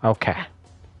 Okay.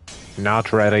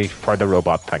 Not ready for the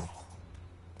robot thing.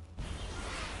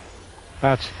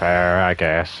 That's fair, I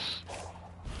guess.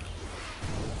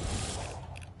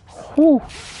 Whew.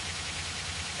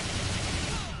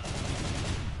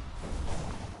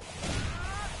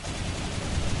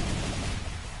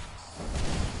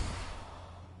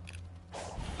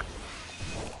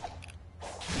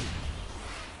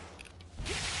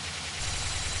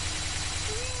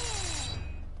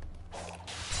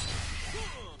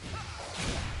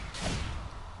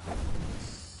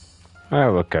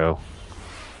 There we go.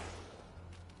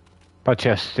 But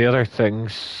yes, the other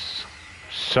things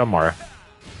somewhere.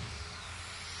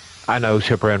 I know,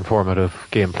 super informative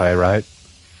gameplay, right?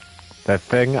 The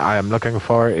thing I am looking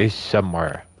for is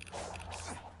somewhere.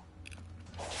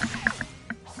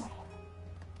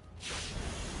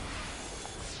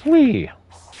 Whee!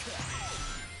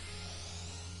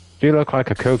 You look like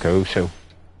a Coco, so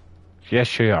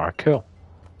yes you are. Cool.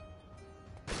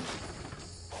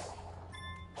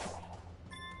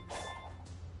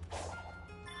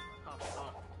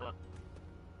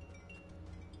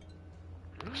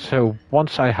 So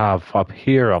once I have up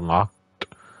here unlocked,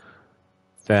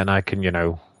 then I can, you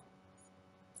know,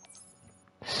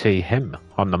 see him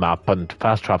on the map and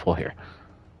fast travel here.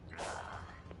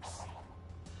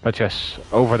 But yes,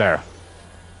 over there.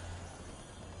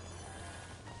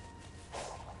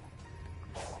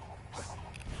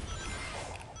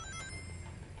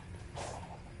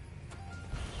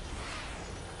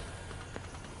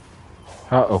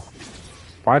 Uh-oh.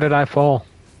 Why did I fall?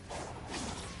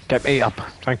 Get me up,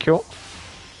 thank you.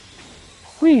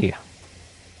 Whee!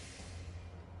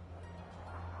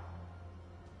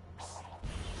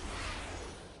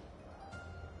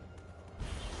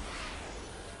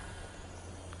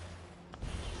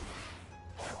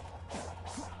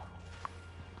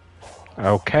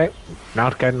 Okay,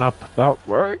 not getting up that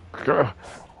way.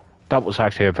 That was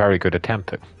actually a very good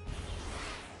attempt.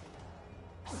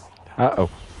 Uh-oh.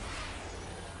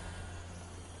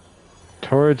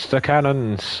 Towards the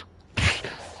cannons.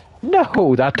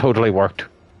 No, that totally worked.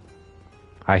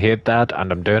 I hate that,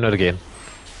 and I'm doing it again.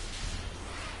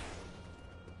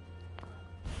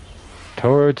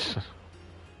 Towards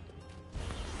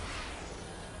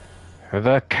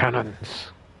the cannons.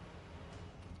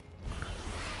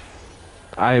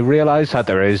 I realize that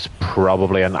there is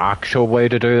probably an actual way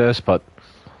to do this, but,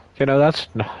 you know, that's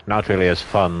not really as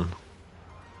fun.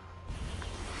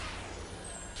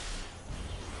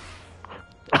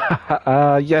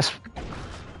 Yes.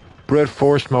 Brute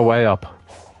forced my way up.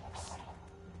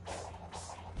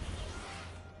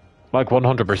 Like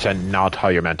 100% not how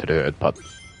you're meant to do it, but...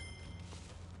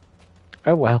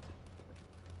 oh well.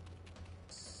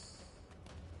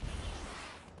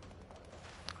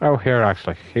 Oh, here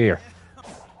actually, here.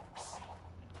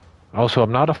 Also,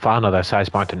 I'm not a fan of this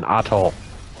ice mountain at all.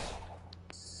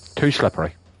 Too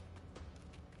slippery.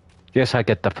 Yes, I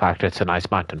get the fact it's an ice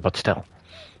mountain, but still.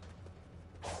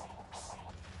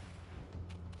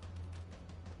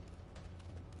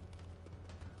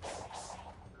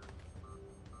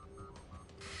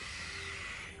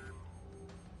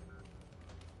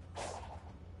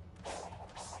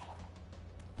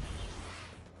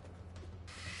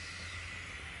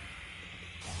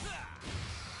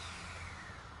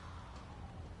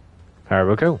 There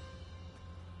we go.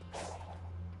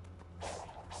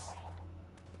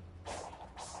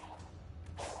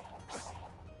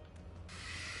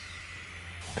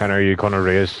 And are you going to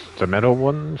raise the middle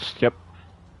ones? Yep.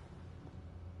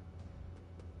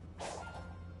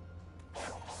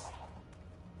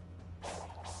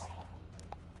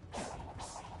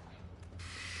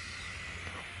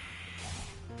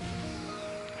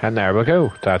 And there we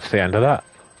go. That's the end of that.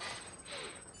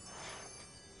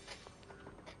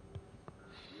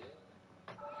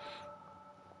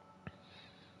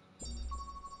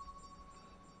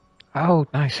 Oh,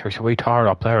 nice. There's a wee tower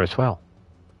up there as well.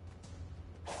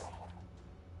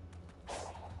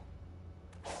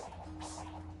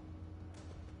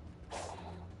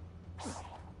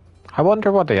 I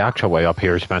wonder what the actual way up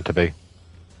here is meant to be.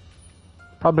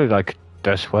 Probably like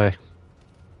this way.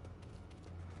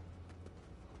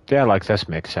 Yeah, like this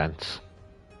makes sense.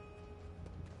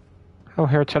 Oh,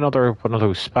 here it's another one of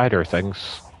those spider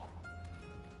things.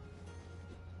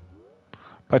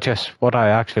 But yes, what I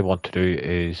actually want to do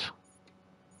is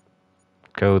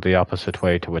go the opposite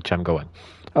way to which I'm going.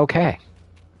 Okay.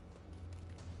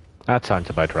 That sounds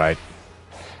about right.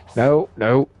 No,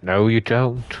 no, no you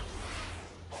don't.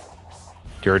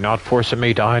 You're not forcing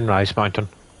me down, Ice Mountain.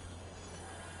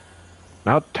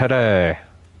 Not today.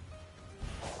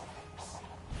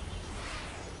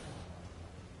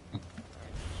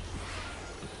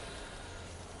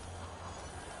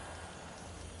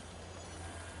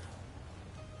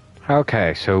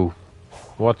 Okay, so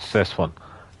what's this one?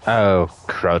 Oh,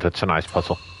 crud, it's a nice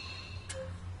puzzle.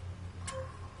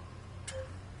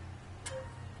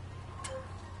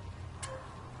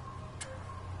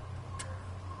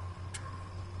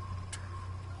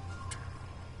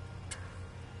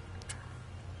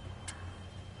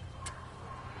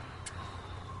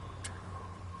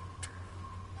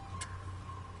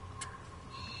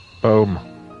 Boom.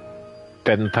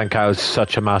 Didn't think I was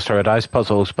such a master at ice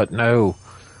puzzles, but no.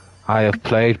 I have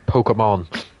played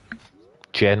Pokemon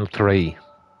Gen 3.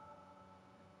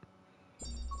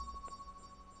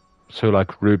 So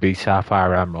like Ruby,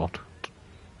 Sapphire, Emerald.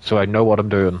 So I know what I'm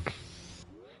doing.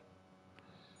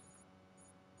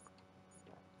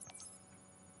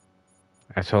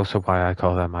 That's also why I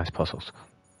call them ice puzzles.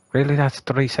 Really, that's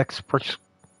 3-6 per...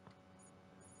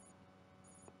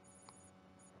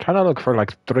 Trying to look for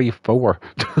like 3-4.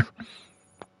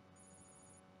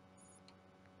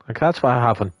 Like that's why I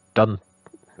haven't done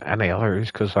any others,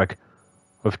 because like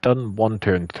we've done 1,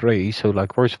 2, and 3, so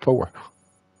like where's 4?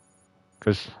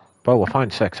 Because, well, we'll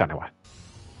find 6 anyway.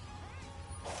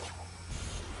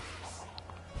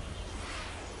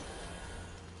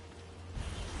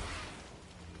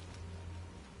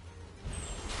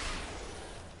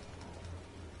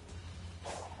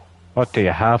 What do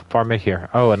you have for me here?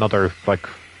 Oh, another like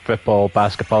football,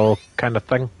 basketball kind of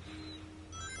thing.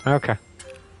 Okay.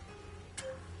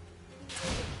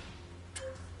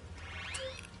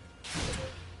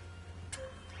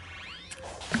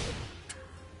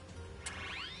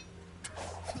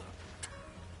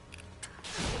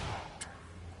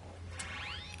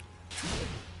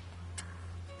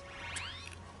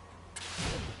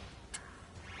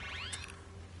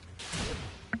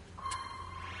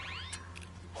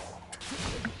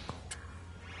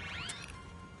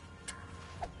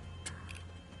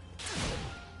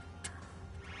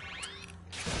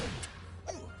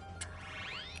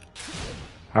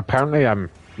 Apparently I'm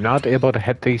not able to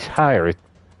hit these higher.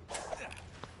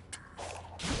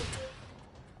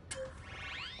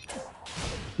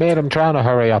 Mate, I'm trying to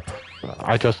hurry up.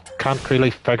 I just can't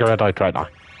really figure it out right now.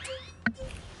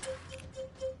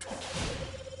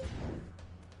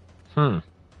 I'm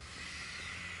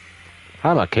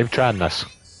gonna keep trying this.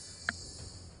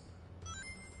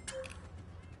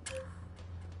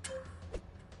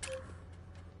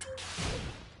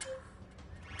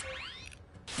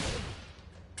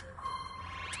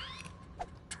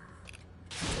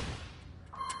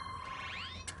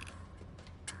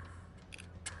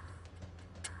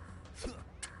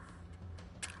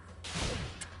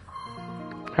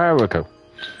 There we go.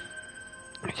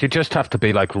 You just have to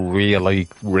be like really,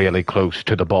 really close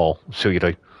to the ball, so you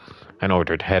do, in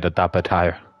order to hit it that bit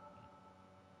higher.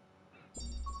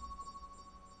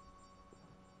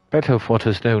 Bit of what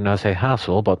is known as a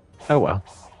hassle, but oh well.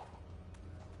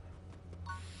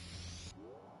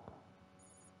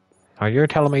 Now you're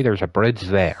telling me there's a bridge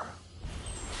there,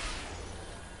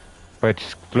 which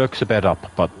looks a bit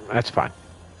up, but that's fine.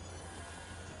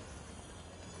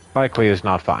 Likely is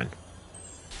not fine.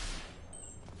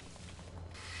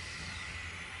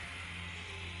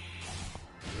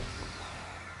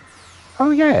 Oh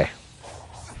yeah.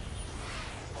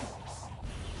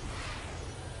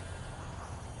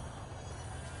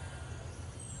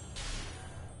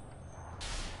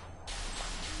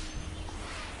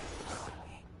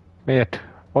 Mate,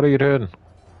 what are you doing?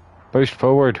 Boost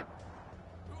forward.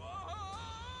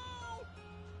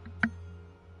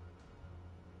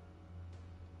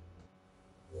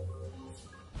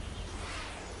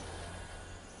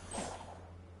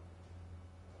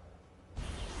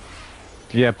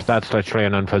 Yep, that's literally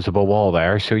an invisible wall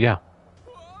there, so yeah.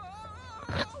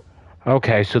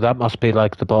 Okay, so that must be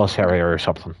like the boss area or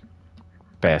something.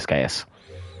 Best guess.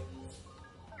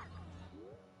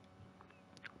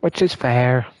 Which is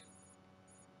fair.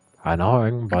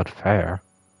 Annoying, but fair.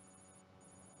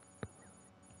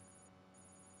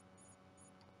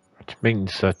 Which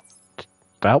means that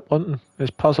that one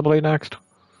is possibly next.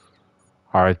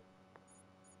 Or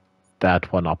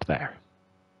that one up there.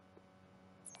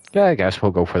 Yeah, I guess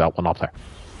we'll go for that one up there.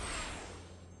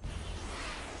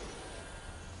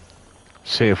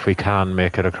 See if we can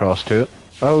make it across to it.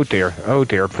 Oh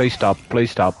dear, please stop,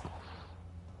 please stop.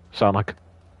 Sonic.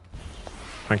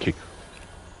 Thank you.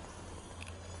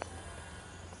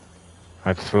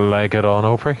 Let's leg it on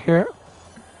over here.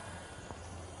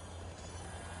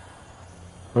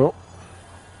 Oh.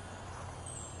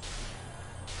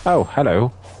 Oh,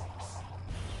 hello.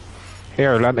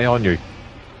 Here, let me on you.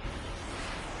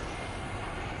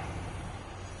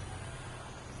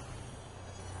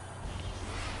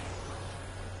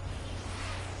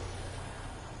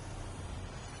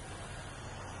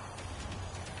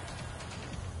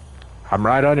 I'm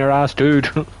right on your ass, dude.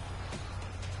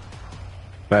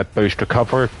 Let booster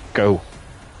cover, go.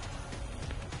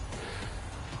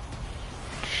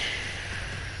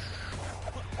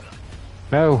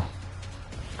 No.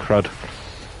 Crud.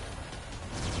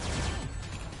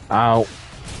 Ow.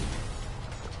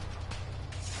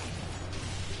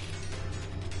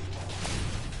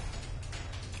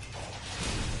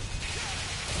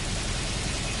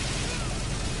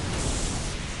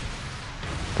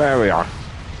 There we are.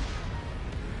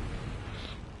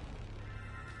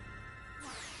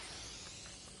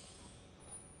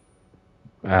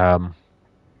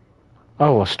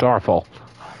 Oh, a starfall.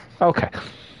 Okay.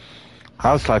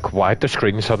 I was like, why'd the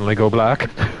screen suddenly go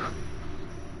black?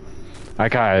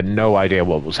 Like, I had no idea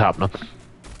what was happening.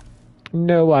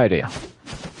 No idea.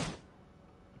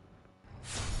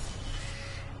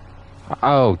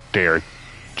 Oh, dear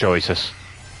Jesus.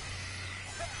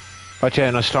 But yeah,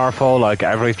 in a starfall, like,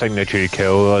 everything that you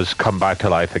kill has come back to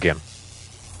life again.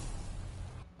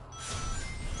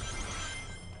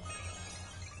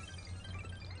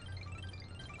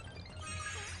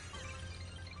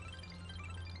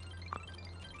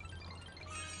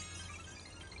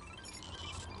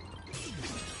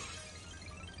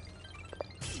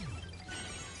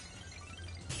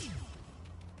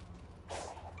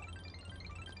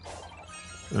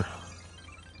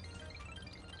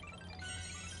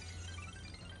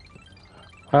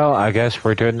 Well, I guess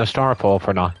we're doing the starfall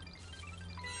for now.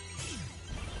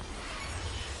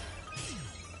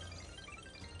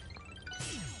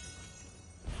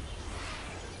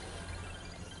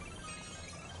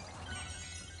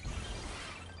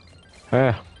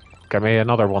 Give me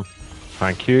another one.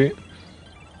 Thank you.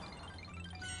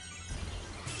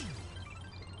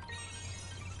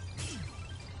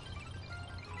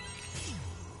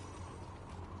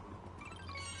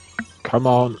 Come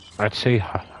on, let's see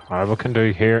what we can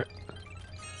do here.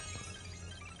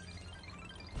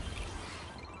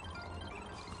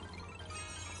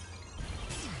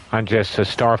 And just the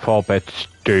starfall bits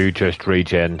do just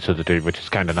regen, so they do, which is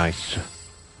kind of nice.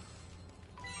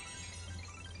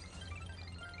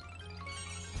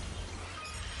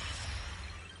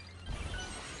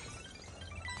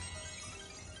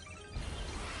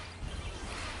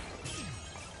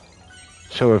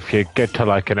 So if you get to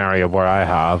like an area where I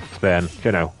have, then,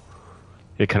 you know,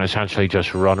 you can essentially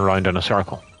just run around in a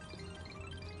circle.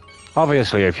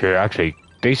 Obviously, if you're actually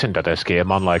decent at this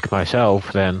game, unlike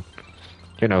myself, then,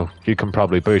 you know, you can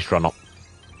probably boost run up.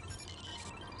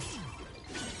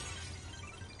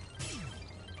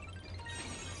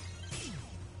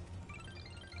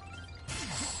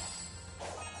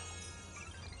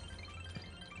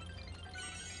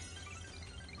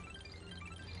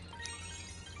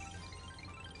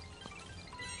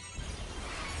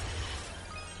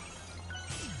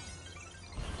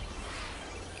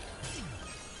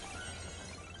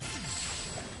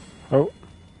 Oh.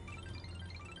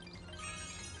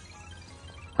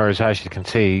 Whereas, as you can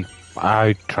see,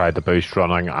 I tried the boost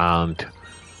running and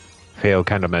failed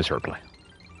kind of miserably.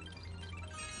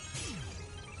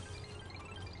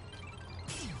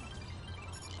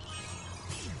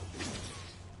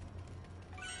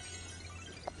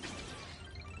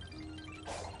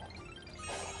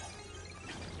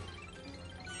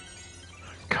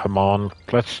 Come on,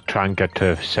 let's try and get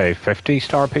to, say, 50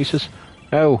 star pieces.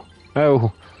 No,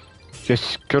 no,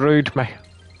 just screwed me.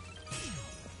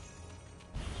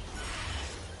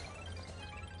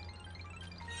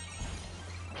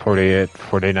 $48,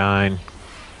 $49.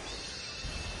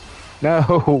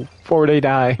 No,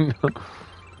 $49.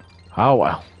 Oh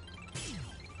well.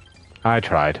 I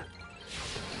tried.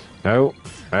 No,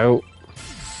 no.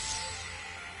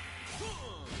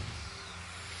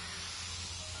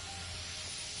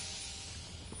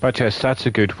 But yes, that's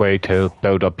a good way to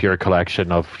build up your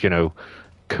collection of, you know,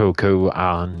 cocoa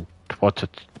and what's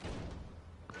it?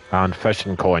 And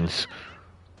fishing coins.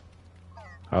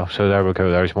 Oh, so there we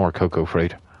go. There's more cocoa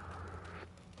fruit.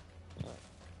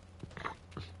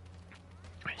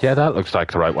 Yeah, that looks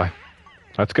like the right way.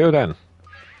 Let's go then.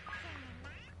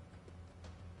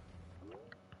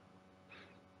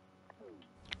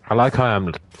 I like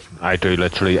how I do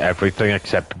literally everything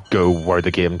except go where the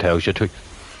game tells you to.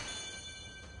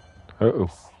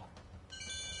 Uh-oh.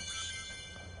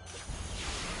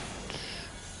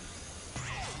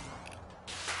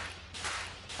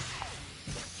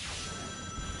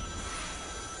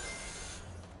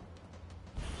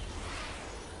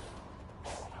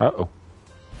 Uh-oh.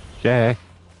 Yeah.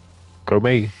 Go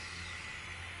me.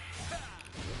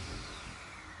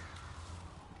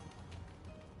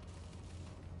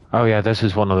 Oh yeah, this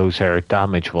is one of those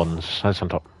damage ones,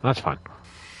 isn't it? That's fine.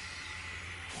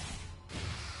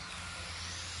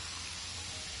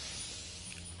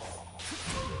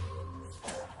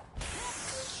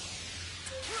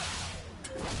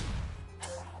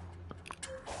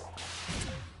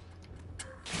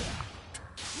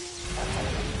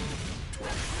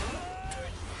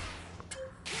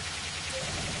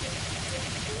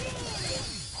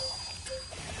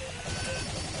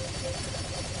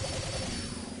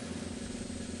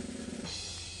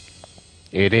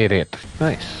 It did it.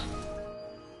 Nice.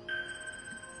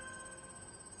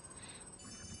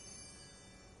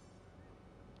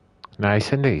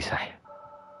 Nice and easy.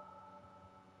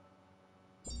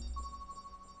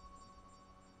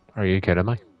 Are you kidding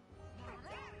me?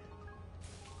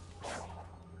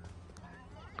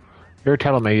 You're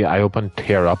telling me I opened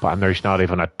Tear Up and there's not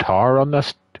even a tower on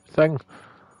this thing?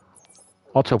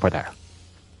 What's over there?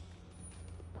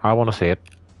 I want to see it.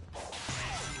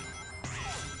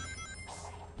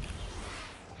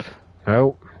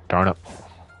 No, darn it.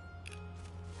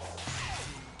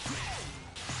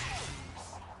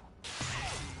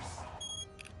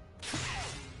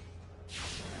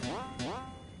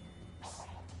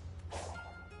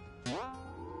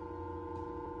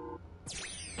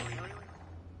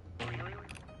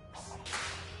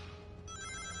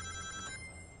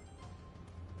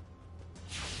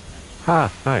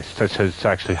 Ah, nice. This is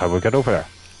actually how we get over there.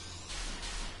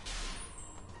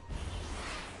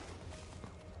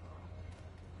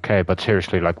 Okay, but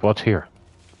seriously, like, what's here?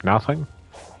 Nothing?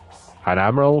 An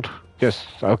emerald? Yes,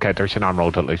 okay, there's an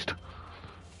emerald at least.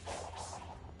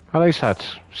 At least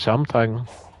that's something.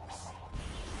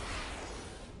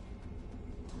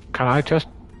 Can I just...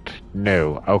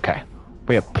 No, okay.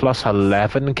 We have plus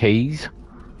 11 keys?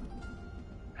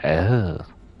 Oh.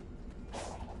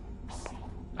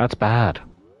 That's bad.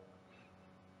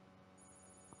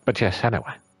 But yes,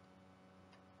 anyway.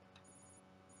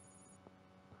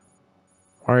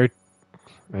 Where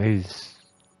is...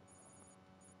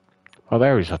 Well,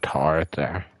 there is a tower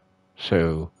there.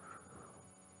 So...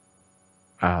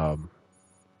 I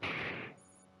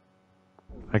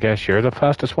guess you're the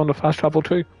fastest one to fast travel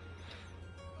to?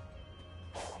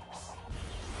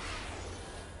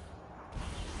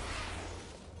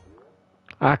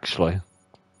 Actually...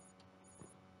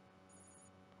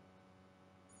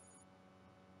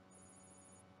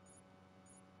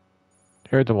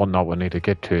 You're the one that we need to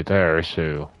get to there,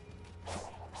 so...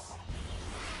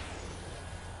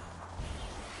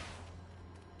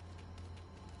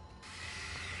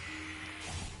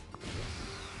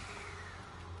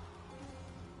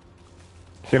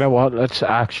 You know what? Let's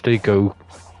actually go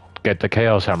get the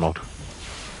Chaos Emerald.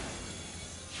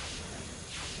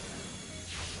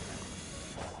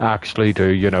 Actually do,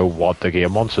 you know, what the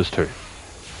game wants us to.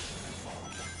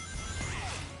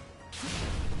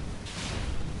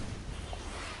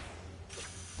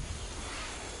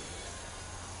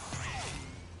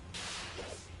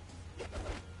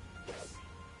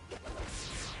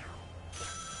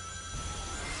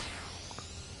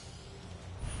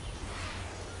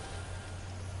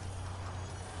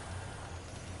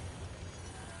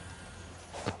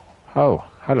 Oh,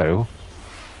 hello.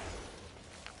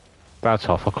 That's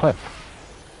off a cliff.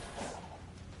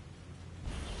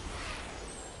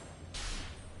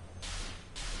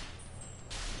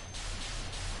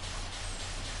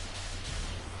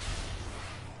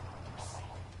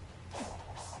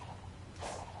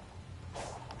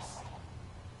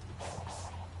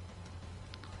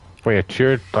 Wait,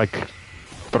 you're like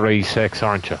 3-6,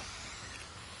 aren't you?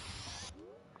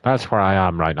 That's where I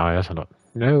am right now, isn't it?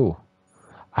 No.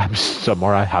 I'm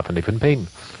somewhere I haven't even been.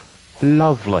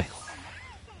 Lovely.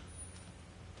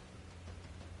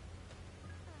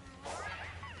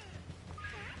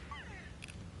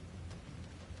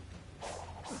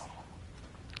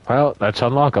 Well, let's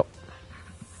unlock it.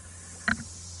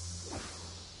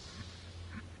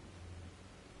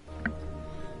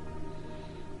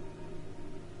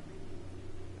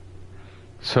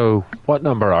 So, what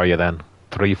number are you then?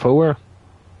 3-4?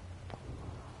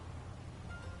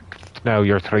 No,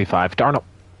 you're 3-5. Darn it.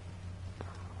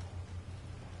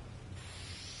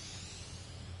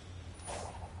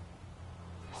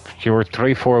 You were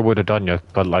 3-4 would have done you,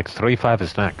 but like 3-5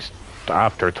 is next.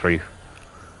 After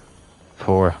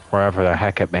 3-4, wherever the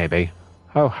heck it may be.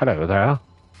 Oh, hello there.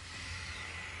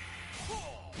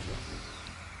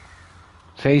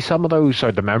 See, some of those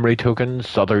are the memory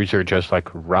tokens, others are just like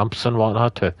ramps and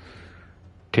whatnot to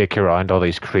take you around all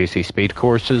these crazy speed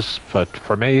courses, but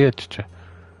for me it's just...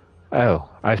 Oh,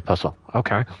 ice puzzle.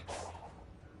 Okay.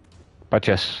 But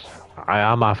yes, I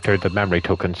am after the memory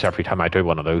tokens every time I do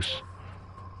one of those.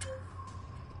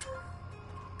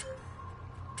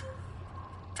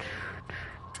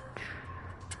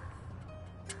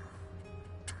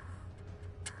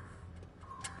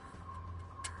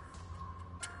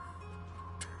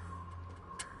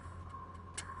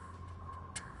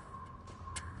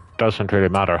 Doesn't really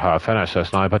matter how I finish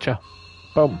this now, but yeah.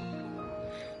 Boom.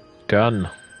 Done.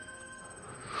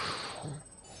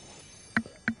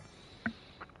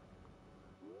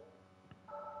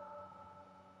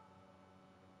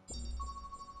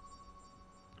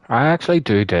 I actually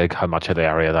do dig how much of the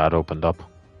area that opened up.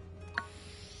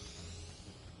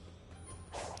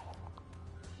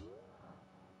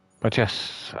 But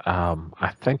yes,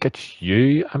 I think it's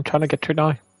you I'm trying to get to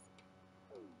now.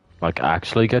 Like,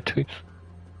 actually get to.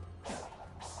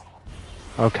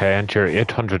 Okay, and you're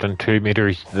 802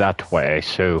 meters that way,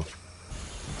 so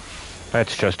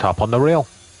let's just hop on the rail.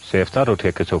 See if that'll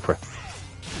take us over.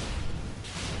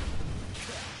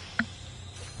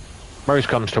 Worst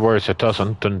comes to worst, it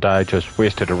doesn't, and I just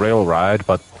wasted a rail ride,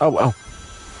 but oh well.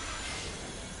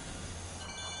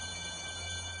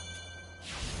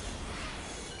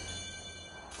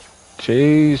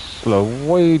 Jeez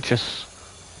Louise,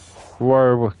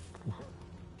 where we...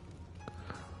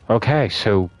 Okay,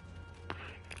 so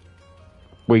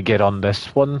we get on this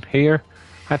one here,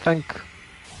 I think.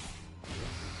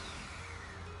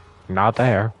 Not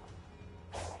there.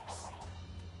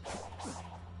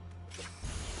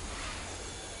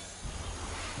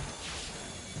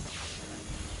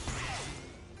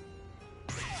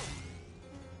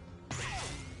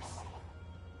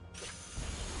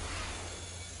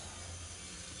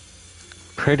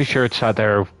 Pretty sure it's that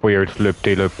there weird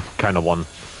loop-de-loop kind of one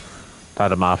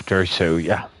that I'm after, so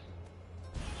yeah.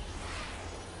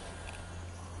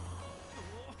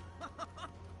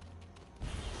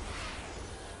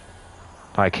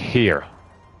 Like here.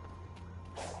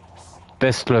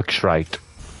 This looks right.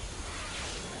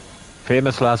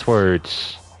 Famous last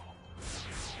words.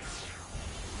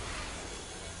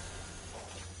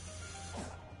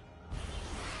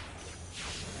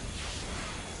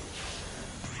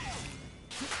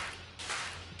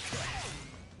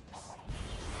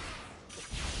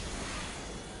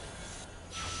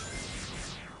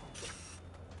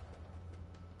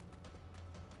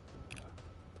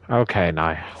 Okay,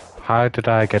 now, how did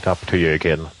I get up to you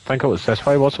again? I think it was this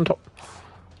way, wasn't it?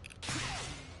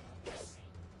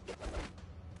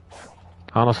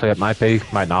 Honestly, it might be,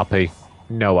 might not be.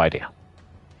 No idea.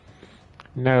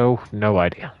 No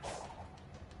idea.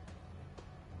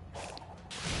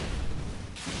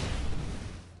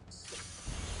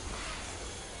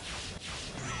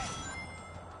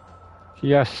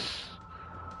 Yes,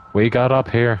 we got up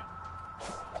here.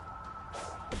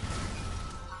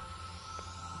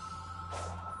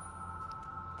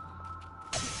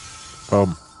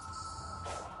 Boom.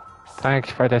 Thanks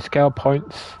for the skill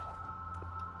points.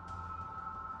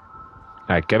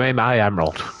 Now give me my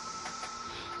emerald.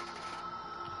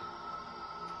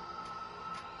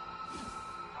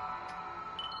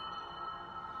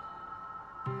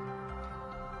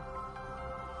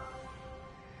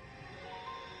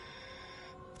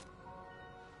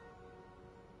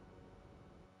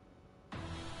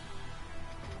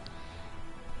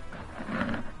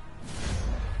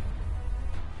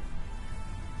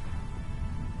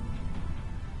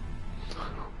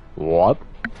 What?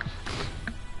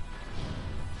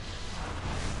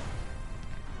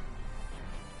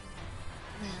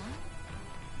 Well,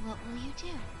 what will you do?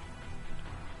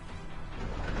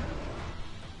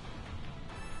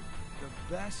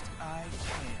 The best I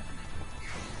can.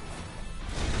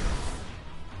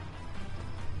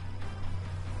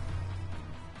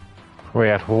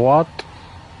 Wait, what?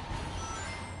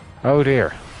 Oh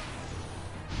dear.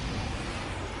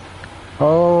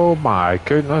 Oh my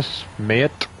goodness,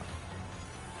 mate.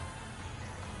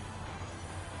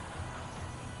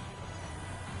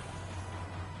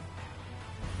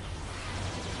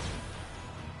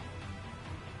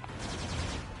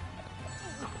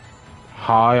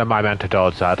 How am I meant to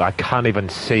dodge that? I can't even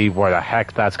see where the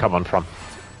heck that's coming from.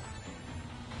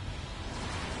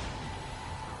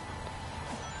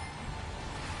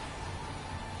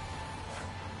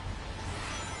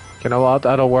 You know what?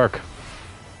 That'll work.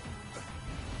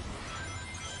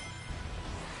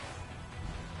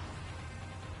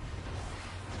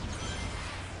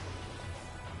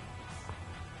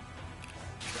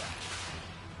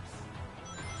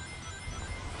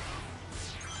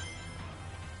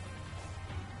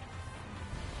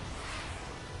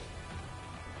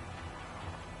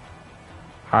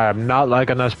 I am not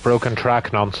liking this broken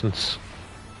track nonsense.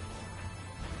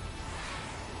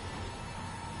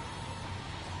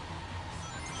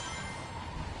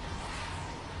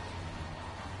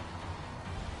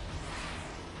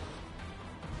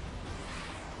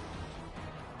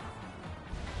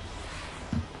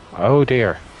 Oh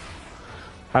dear.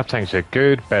 That thing's a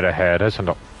good bit ahead, isn't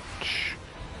it? Shh.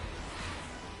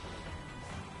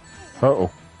 Uh-oh.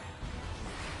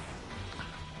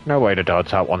 No way to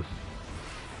dodge that one.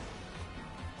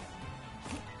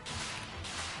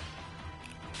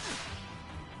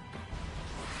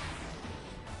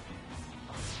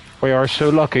 We are so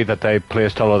lucky that they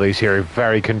placed all of these here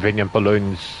very convenient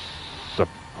balloons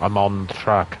on the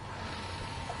track.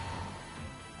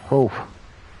 Oh.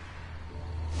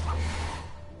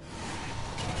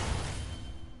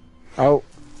 Oh,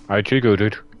 how'd you go,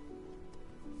 dude?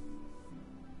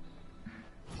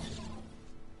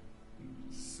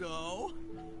 So,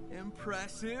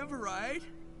 impressive, right?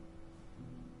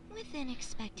 Within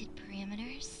expected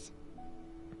parameters.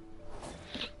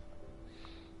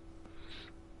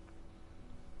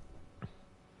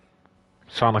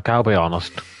 Sonic, I'll be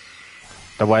honest.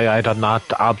 The way I did not,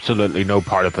 absolutely no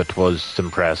part of it was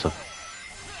impressive.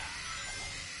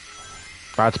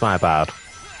 That's my bad.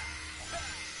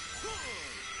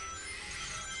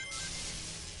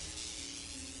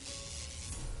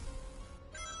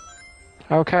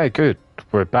 Okay, good.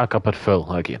 We're back up at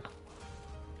full again.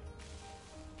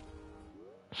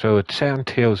 So it's saying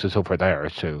Tails is over there,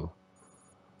 so...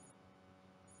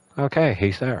 Okay,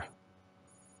 he's there.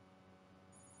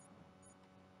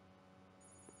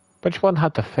 Which one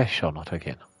had the fish on it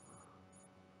again?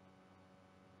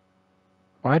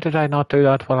 Why did I not do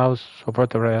that when I was over at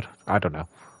the red? I don't know.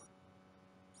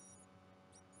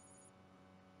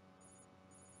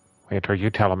 Wait, are you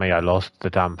telling me I lost the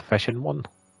damn fishing one?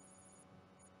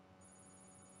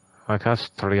 Like, that's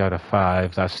 3 out of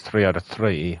 5. That's 3 out of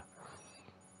 3.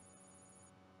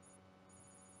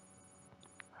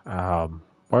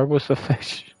 Where was the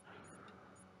fish?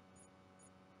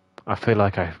 I feel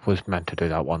like I was meant to do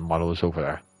that one while I was over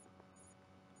there.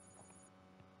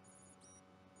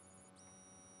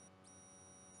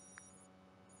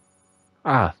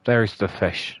 Ah, there's the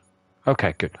fish.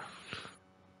 Okay, good.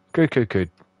 Good.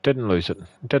 Didn't lose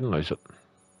it.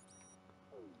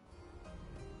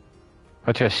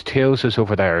 But yes, Tails is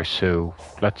over there, so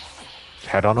let's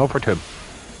head on over to him.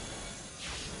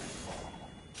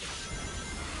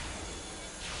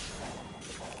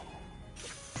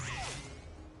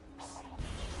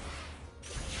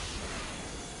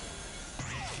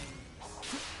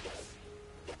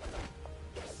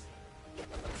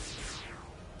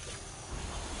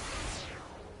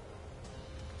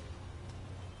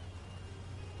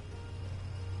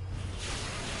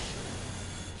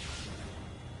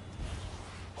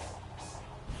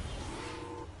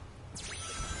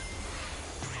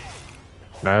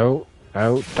 No,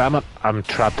 damn it. I'm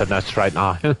trapped in this right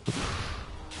now.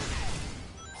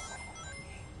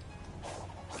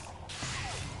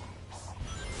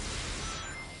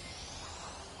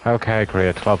 Okay,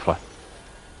 great, lovely.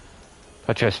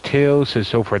 But yes, Tails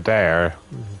is over there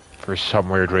for some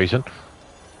weird reason.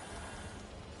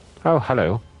 Oh,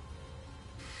 hello.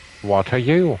 What are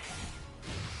you?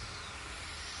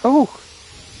 Oh!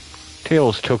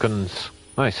 Tails tokens.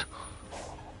 Nice.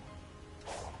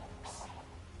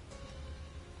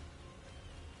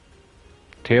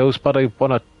 Tails, buddy,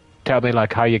 wanna tell me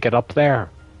like how you get up there?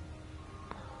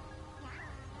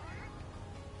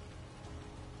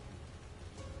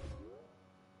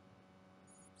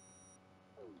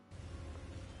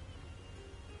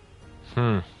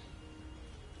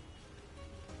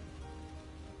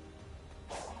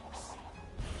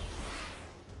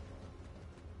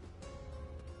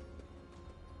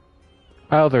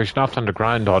 Well, there's nothing to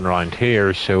grind on around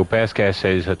here, so best guess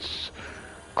is it's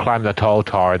climb the tall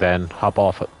tower, then hop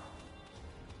off it.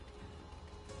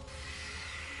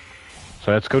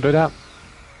 So let's go do that.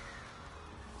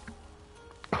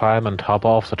 Climb and hop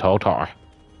off the tall tower.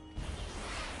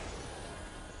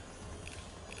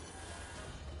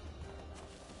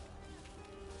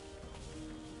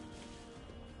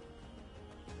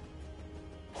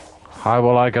 How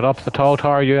will I get up the tall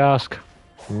tower, you ask?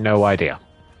 No idea.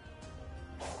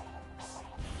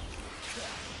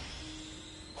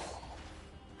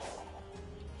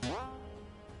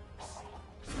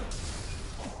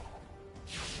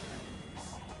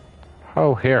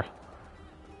 Oh, here.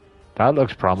 That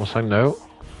looks promising, no?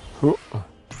 Ooh.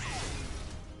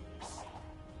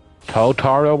 Tall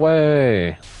tower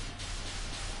away!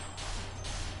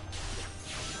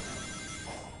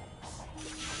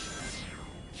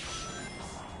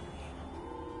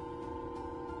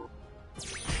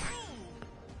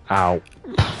 Ow.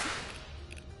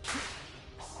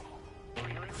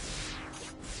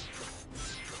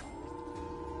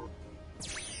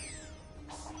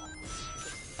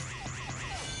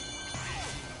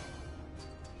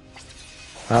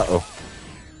 Uh-oh.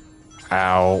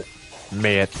 Ow.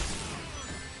 Mate.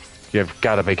 You've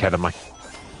got to be kidding me.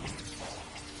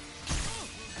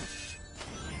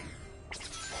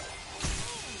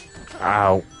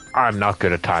 Ow. I'm not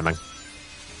good at timing.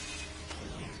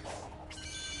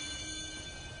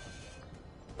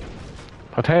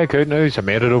 But hey, good news, I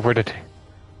made it over to...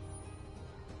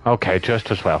 Okay,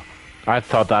 just as well. I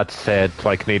thought that said,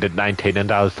 like, needed 19, and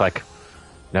I was like,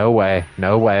 no way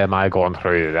am I going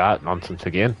through that nonsense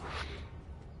again.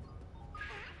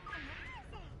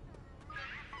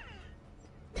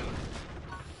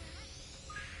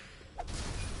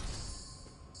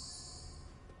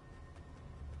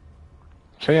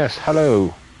 So yes,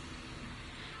 hello.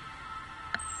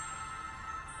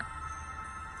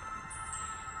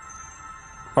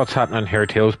 What's happening here,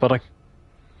 Tails, buddy?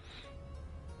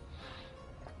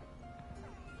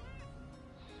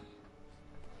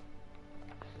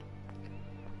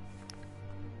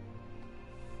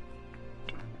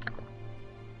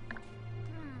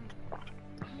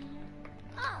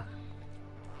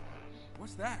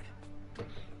 What's that?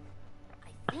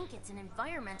 I think it's an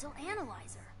environmental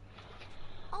analyzer.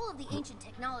 All of the ancient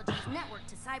technology is networked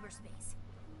to cyberspace.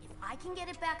 If I can get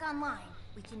it back online,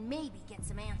 we can maybe get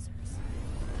some answers.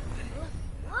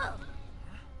 Whoa!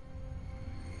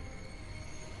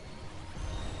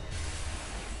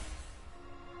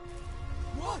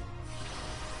 What?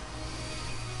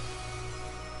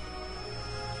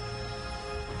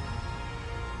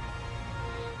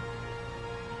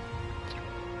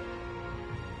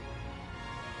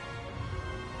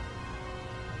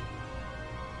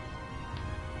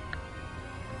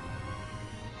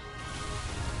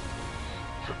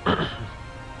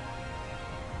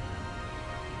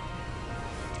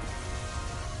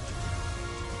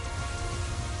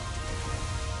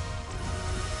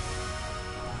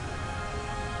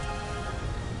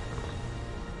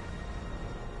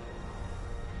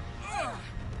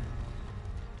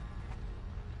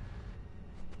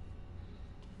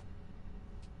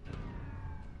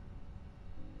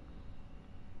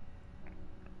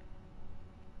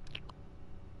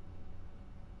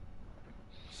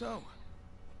 So,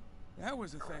 that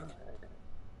was a thing.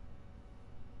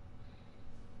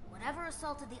 Whatever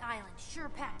assaulted the island sure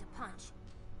packed a punch.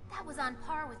 That was on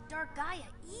par with Dark Gaia,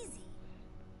 easy.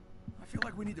 I feel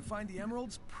like we need to find the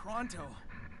emeralds pronto.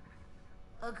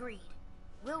 Agreed.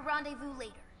 We'll rendezvous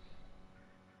later.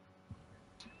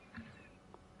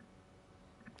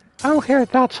 Oh, here,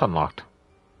 that's unlocked.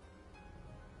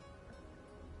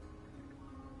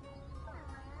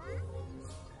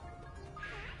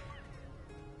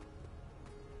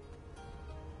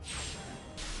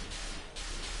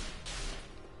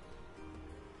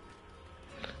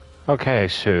 Okay,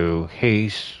 so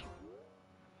he's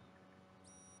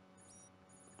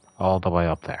all the way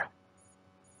up there.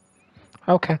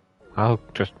 Okay, I'll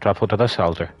just travel to this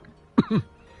elder.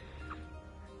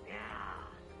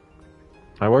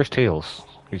 Now, where's Tails?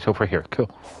 He's over here. Cool.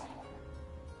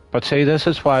 But see, this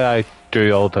is why I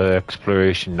do all the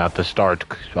exploration at the start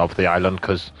of the island,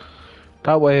 because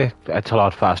that way it's a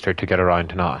lot faster to get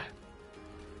around now.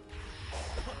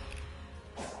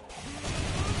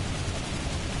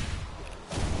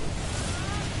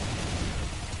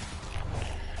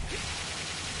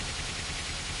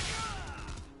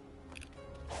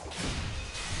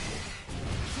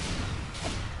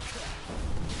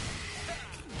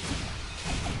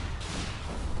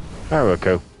 There we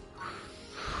go.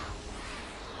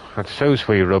 That's so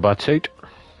sweet, robot suit.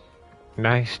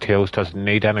 Nice. Tails doesn't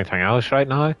need anything else right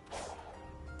now.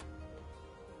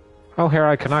 Oh, here,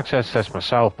 I can access this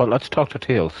myself, but let's talk to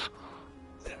Tails.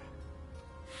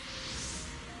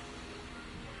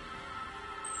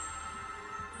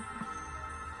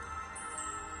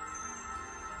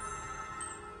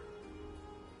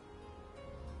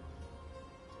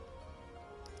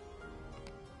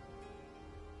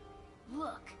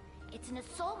 Look, it's an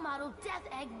assault model Death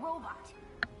Egg robot.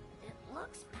 It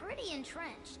looks pretty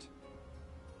entrenched.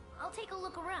 I'll take a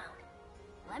look around.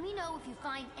 Let me know if you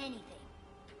find anything.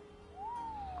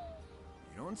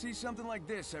 You don't see something like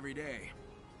this every day.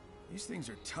 These things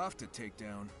are tough to take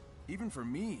down, even for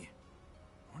me.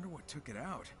 Wonder what took it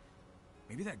out.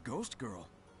 Maybe that ghost girl.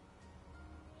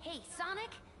 Hey,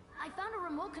 Sonic, I found a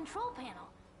remote control panel.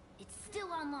 It's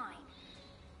still online.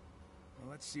 Well,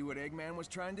 let's see what Eggman was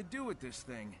trying to do with this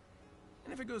thing.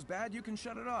 And if it goes bad, you can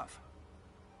shut it off.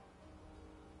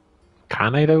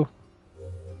 Can I, though?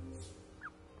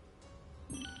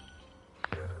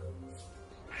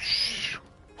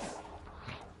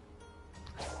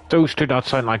 Those do not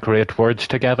sound like great words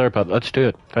together, but let's do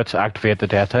it. Let's activate the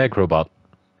Death Egg robot.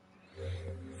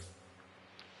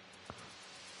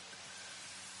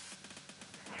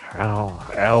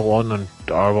 L1 and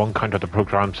R1 counter the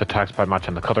program's attacks by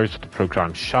matching the colors of the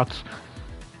program's shots.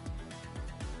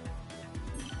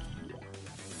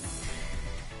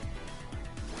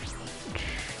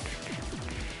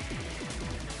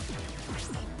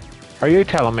 Are you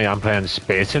telling me I'm playing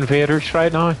Space Invaders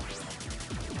right now?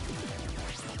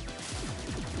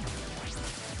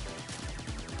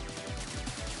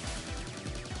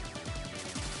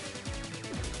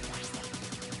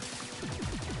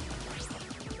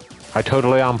 I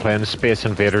totally am playing Space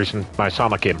Invaders in my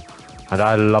Sonic game, and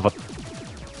I love it.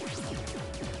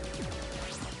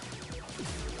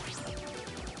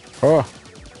 Oh.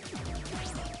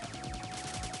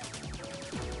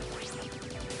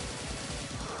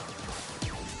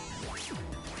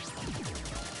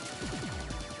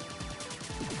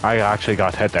 I actually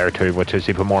got hit there too, which is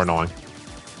even more annoying.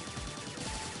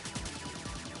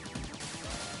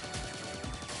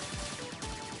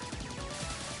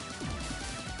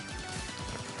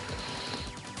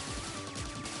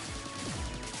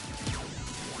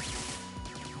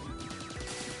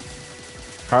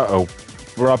 Uh-oh.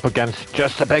 We're up against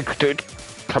just a big dude.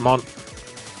 Come on.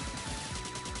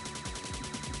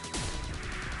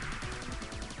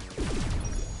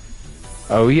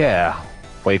 Oh yeah.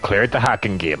 We cleared the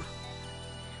hacking game.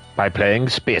 By playing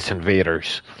Space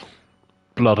Invaders.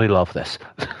 Bloody love this.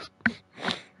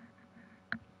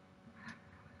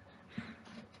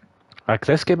 Like,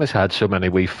 this game has had so many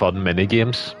wee fun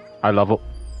mini-games. I love it.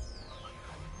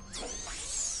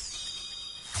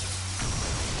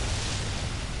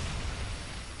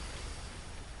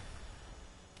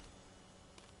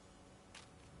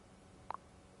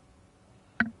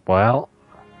 Well,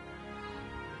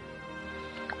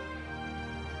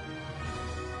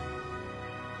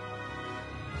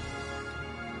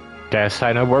 guess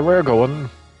I know where we're going.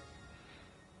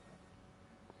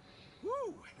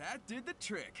 Woo! That did the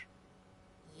trick.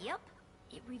 Yep,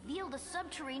 it revealed a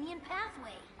subterranean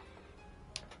pathway.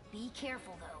 Be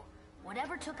careful though.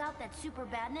 Whatever took out that super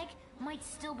badnik might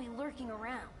still be lurking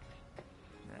around.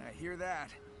 I hear that.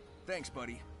 Thanks,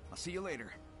 buddy. I'll see you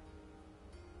later.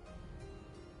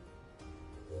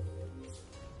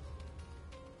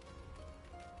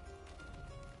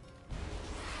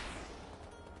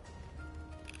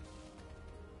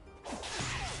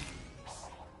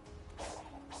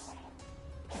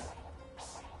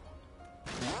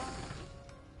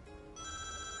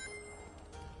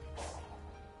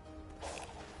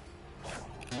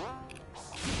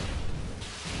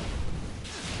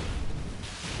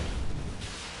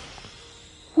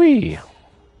 Whee!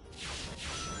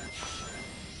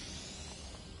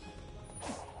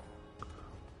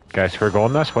 Guess we're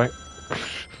going this way.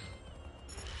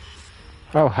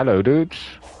 Oh, hello, dudes.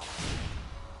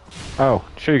 Oh,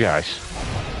 it's you guys.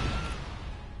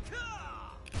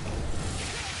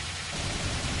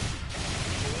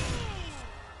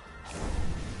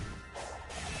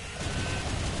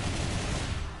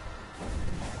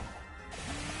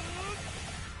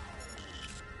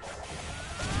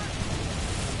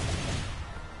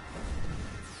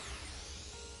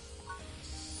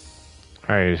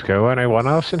 Alright, let's go. Anyone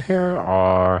else in here,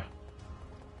 or...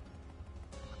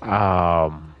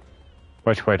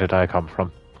 Which way did I come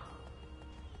from?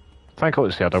 I think it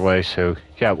was the other way, so...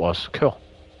 Yeah, it was. Cool.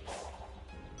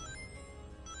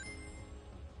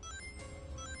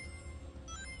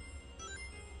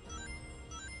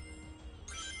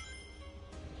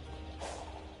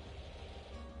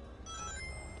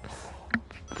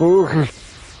 Oh,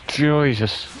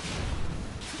 Jesus.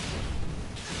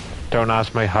 Don't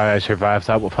ask me how I survived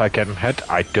that without getting hit.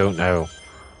 I don't know.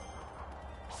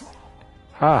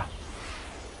 Ah.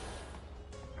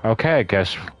 Okay, I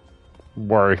guess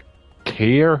we're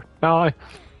here now.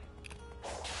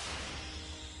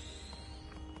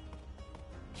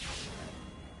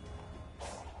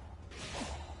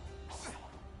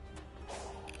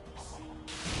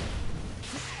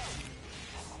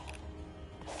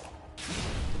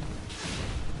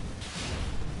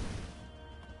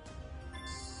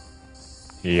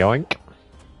 Yoink.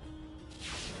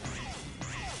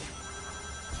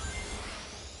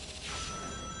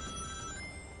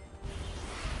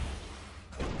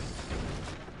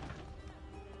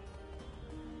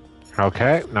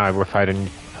 Okay, now we're fighting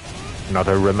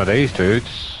another room of these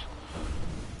dudes,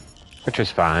 which is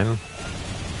fine.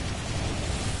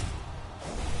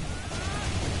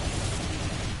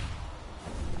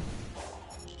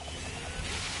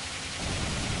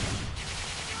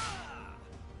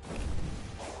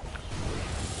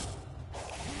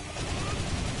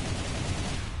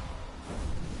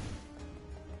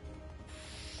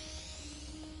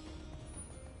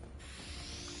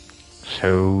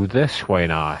 So this way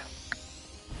now.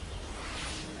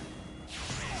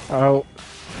 Oh.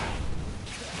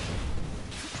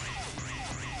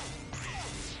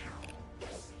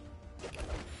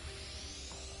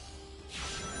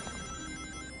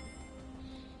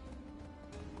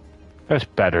 This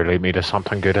better lead me to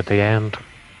something good at the end.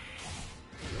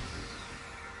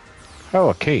 Oh,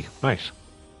 a key. Nice.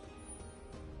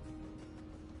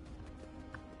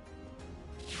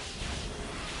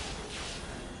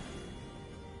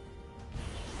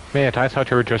 Mate, I thought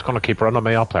you were just going to keep running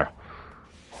me up there.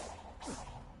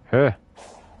 Huh.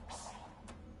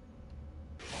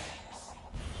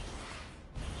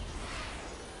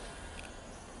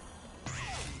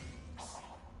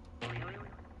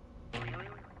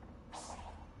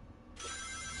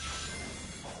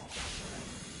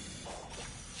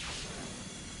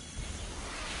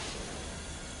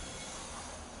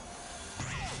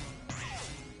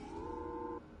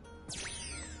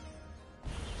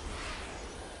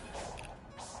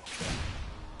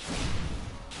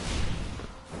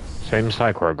 Seems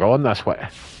like we're going this way.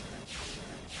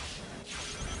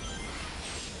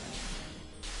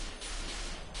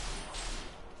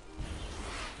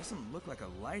 Doesn't look like a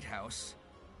lighthouse.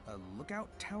 A lookout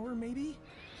tower, maybe?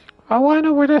 Oh, I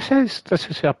know where this is. This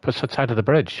is the opposite side of the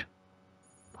bridge.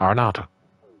 Or not.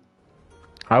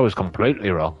 I was completely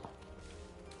wrong.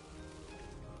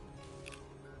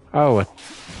 Oh, a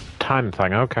time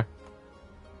thing, okay.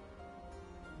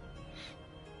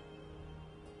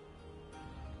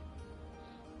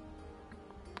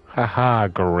 Haha,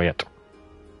 great.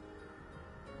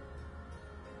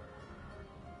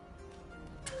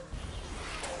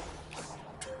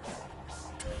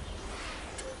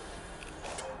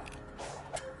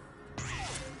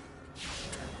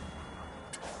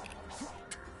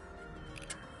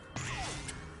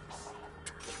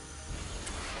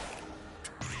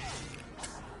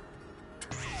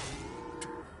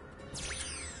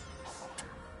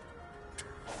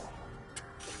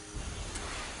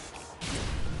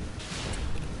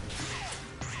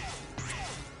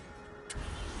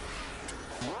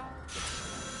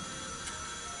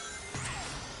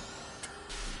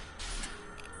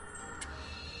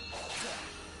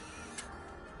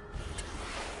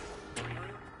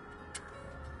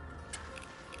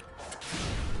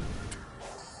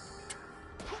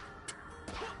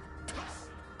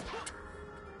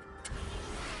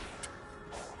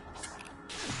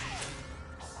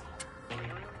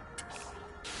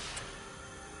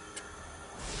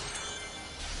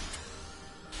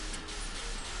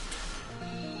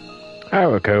 There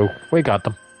we go. We got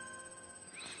them.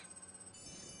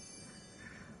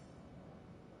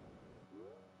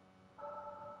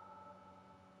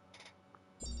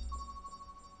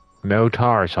 No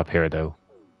towers up here, though.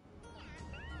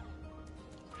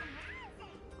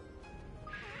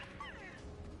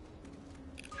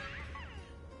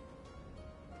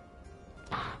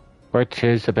 Which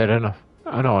is a bit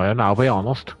annoying, I'll be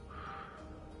honest.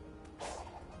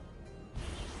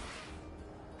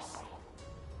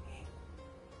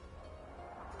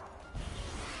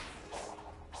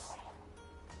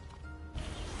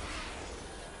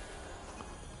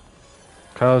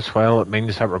 Because, well, it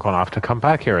means that we're going to have to come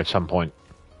back here at some point.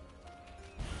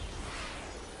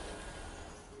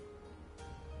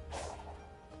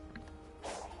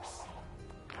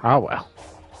 Oh well.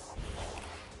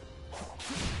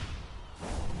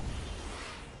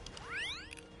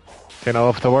 You know,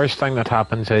 if the worst thing that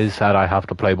happens is that I have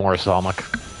to play more Sonic,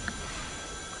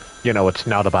 you know, it's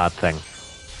not a bad thing.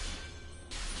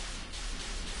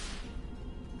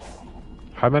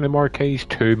 How many more keys?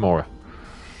 2 more.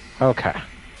 Okay.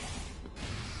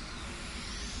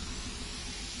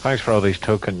 Thanks for all these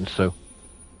tokens, though.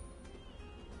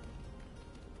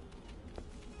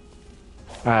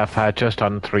 If I had just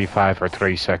done 3.5 or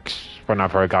 3.6,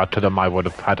 whenever I got to them, I would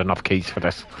have had enough keys for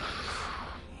this.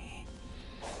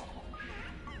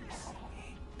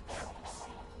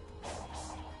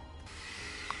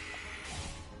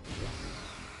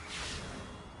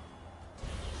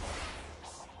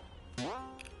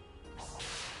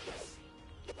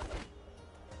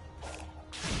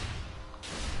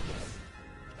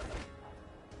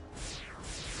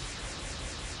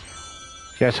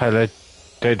 Yes, I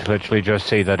did literally just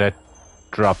see that it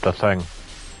dropped a thing.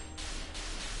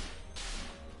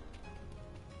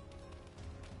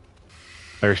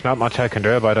 There's not much I can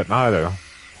do about it now, though.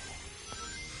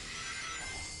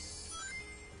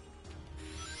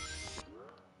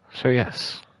 So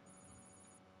yes.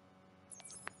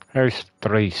 There's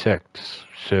 3.6,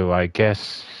 so I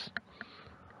guess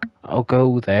I'll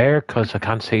go there, because I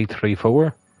can't see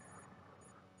 3.4.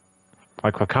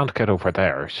 Like, we can't get over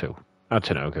there, so that's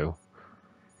a no-go.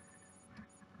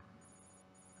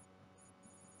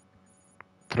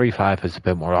 3.5 is a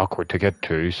bit more awkward to get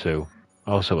to, so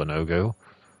also a no-go.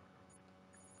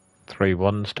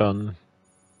 3.1's done.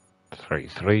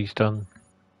 3.3's done.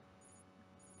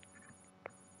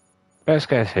 Best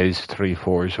guess is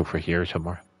 3.4's over here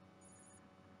somewhere.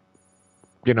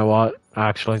 You know what?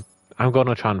 Actually, I'm going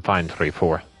to try and find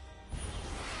 3.4.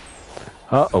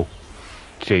 Uh-oh.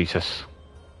 Jesus.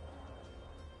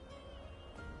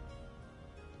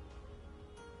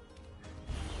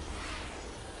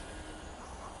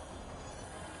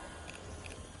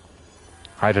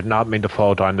 I did not mean to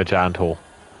fall down the giant hole.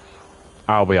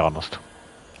 I'll be honest.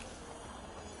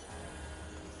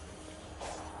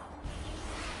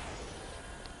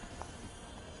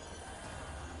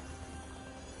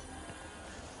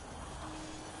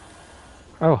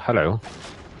 Oh, hello.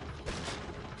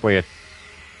 Wait,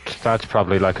 that's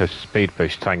probably like a speed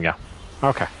boost thing, yeah.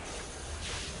 Okay.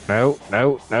 No,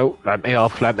 no, no, let me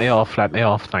off, let me off, let me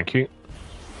off, thank you.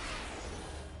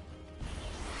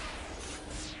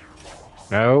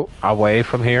 No, away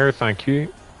from here, thank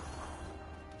you.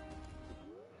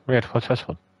 Wait, what's this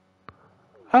one?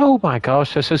 Oh my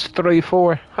gosh, this is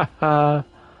 3-4. Haha.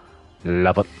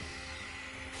 Love it.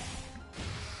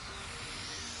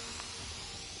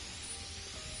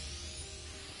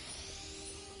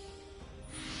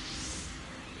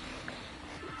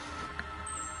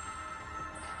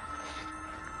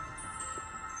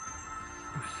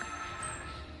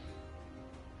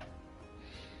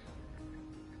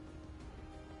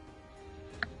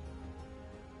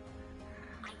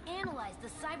 Analyzed the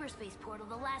cyberspace portal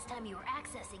the last time you were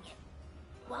accessing it.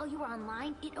 While you were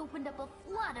online, it opened up a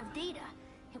flood of data.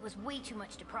 It was way too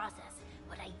much to process,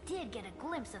 but I did get a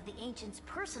glimpse of the Ancients'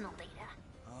 personal data.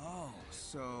 Oh,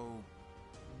 so...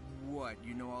 what,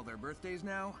 you know all their birthdays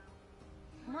now?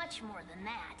 Much more than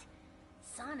that.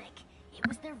 Sonic, it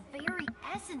was their very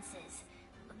essences.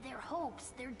 Their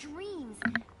hopes, their dreams,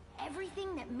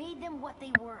 everything that made them what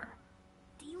they were.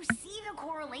 Do you see the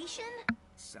correlation?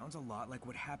 Sounds a lot like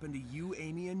what happened to you,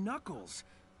 Amy, and Knuckles.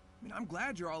 I mean, I'm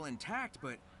glad you're all intact,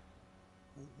 but...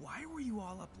 why were you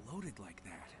all uploaded like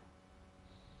that?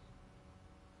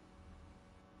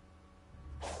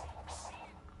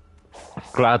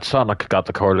 Glad Sonic got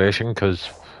the correlation, because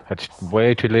it's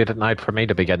way too late at night for me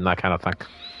to be getting that kind of thing.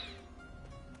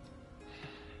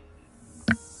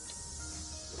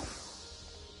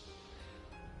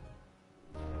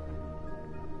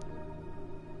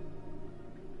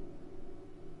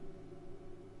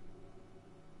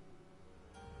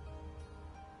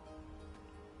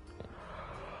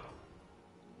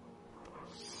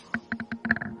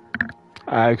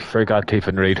 I forgot to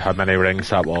even read how many rings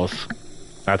that was.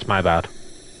 That's my bad.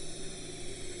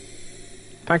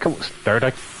 I think it was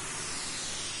 30.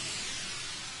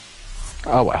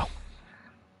 Oh well.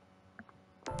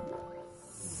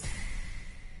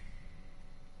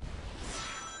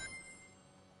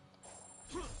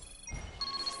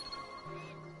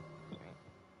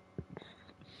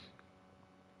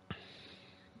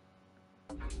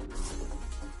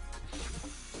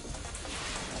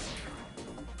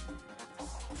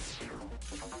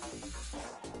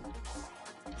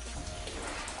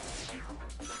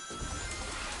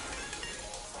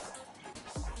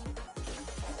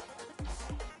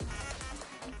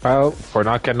 Well, we're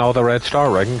not getting all the red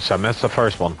star rings. I missed the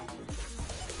first one.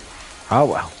 Oh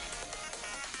well.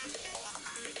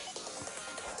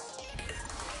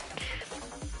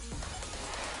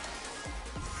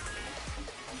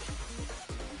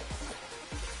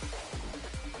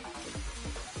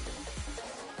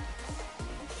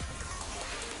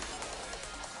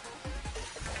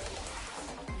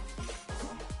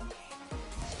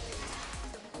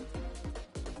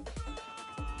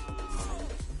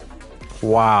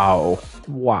 Wow.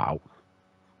 Wow.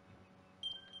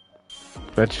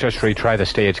 Let's just retry the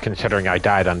stage, considering I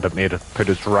died and it made it put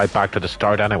us right back to the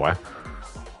start anyway.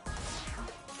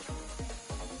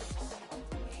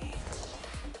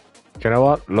 Do you know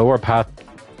what? Lower path.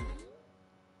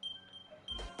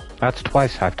 That's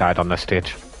twice I've died on this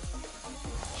stage.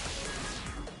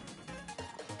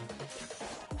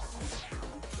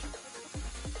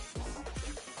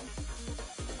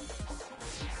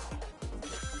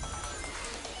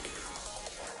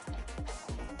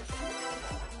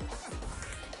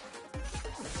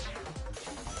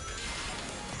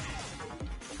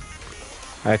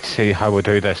 Let's see how we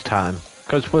do this time.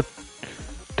 Because we've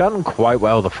done quite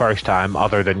well the first time,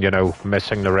 other than, you know,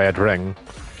 missing the red ring.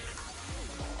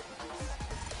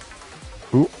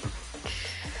 Ooh.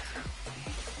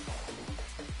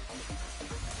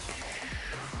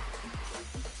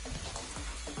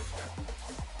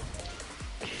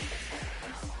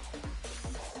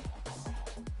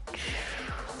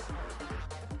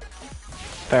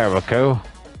 There we go.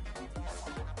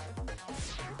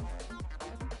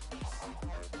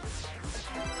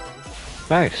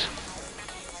 Nice.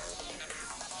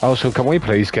 Also, can we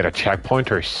please get a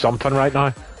checkpoint or something right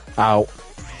now? Ow.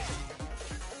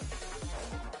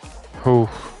 Whew.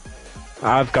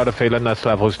 I've got a feeling this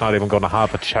level's not even going to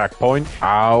have a checkpoint.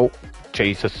 Ow.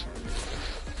 Jesus.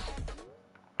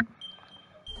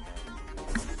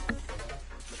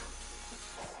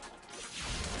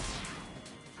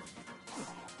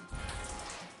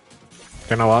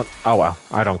 You know what? Oh well,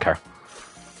 I don't care.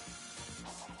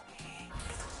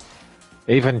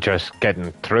 Even just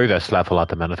getting through this level at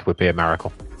the minute would be a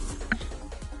miracle.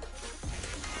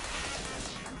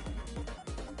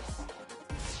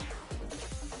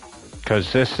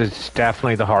 Because this is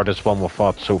definitely the hardest one we've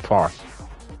fought so far.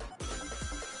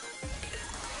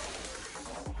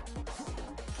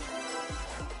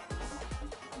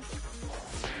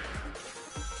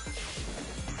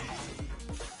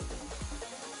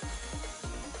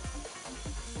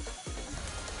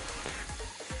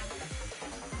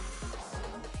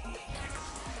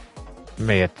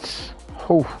 mates.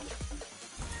 Oh.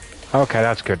 Okay,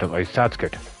 that's good at least. That's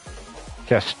good.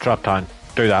 Yes, drop down.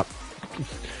 Do that.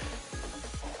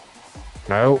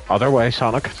 No, other way,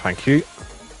 Sonic. Thank you.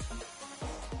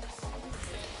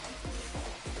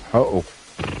 Uh-oh.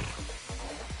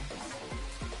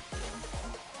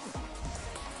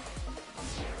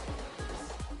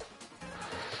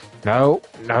 No,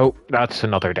 no, that's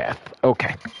another death.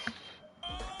 Okay.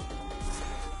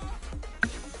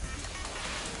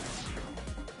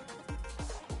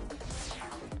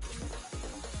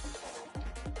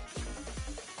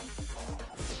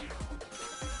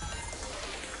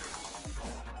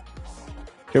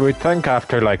 You would think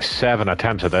after like 7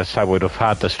 attempts at this I would have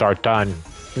had to start down.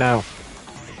 No.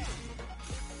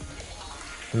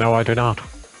 No, I do not.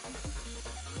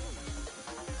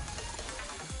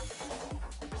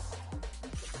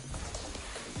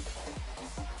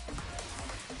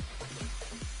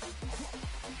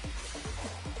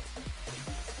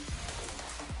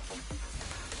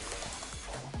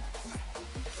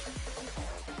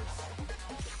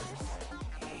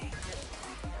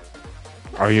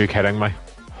 Are you kidding me?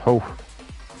 Oh.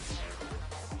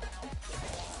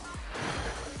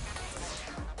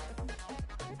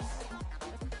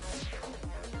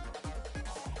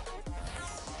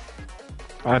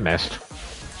 I missed.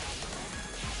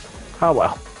 Oh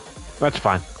well. That's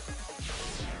fine.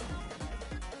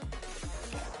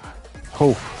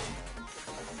 Oh.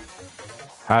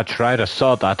 I tried to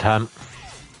saw that time.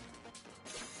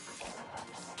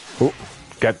 Oh,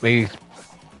 get me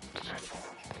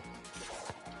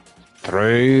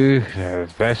through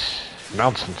this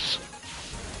nonsense.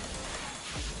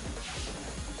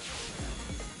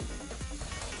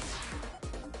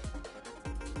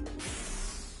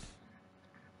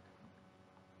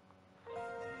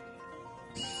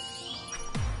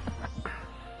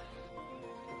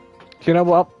 You know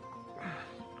what?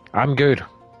 I'm good.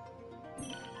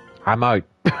 I'm out.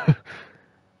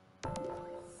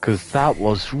 'Cause that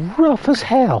was rough as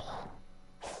hell.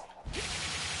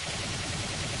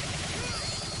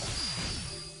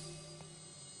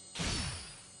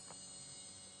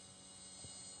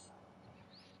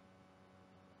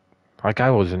 Like,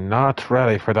 I was not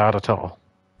ready for that at all.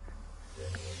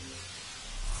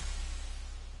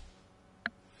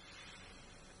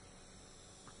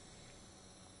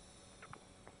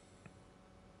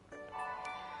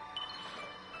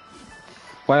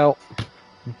 Well,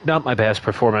 not my best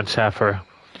performance ever.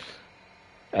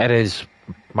 It is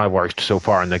my worst so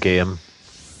far in the game.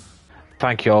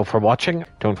 Thank you all for watching.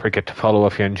 Don't forget to follow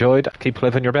if you enjoyed. Keep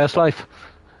living your best life.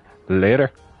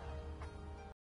 Later.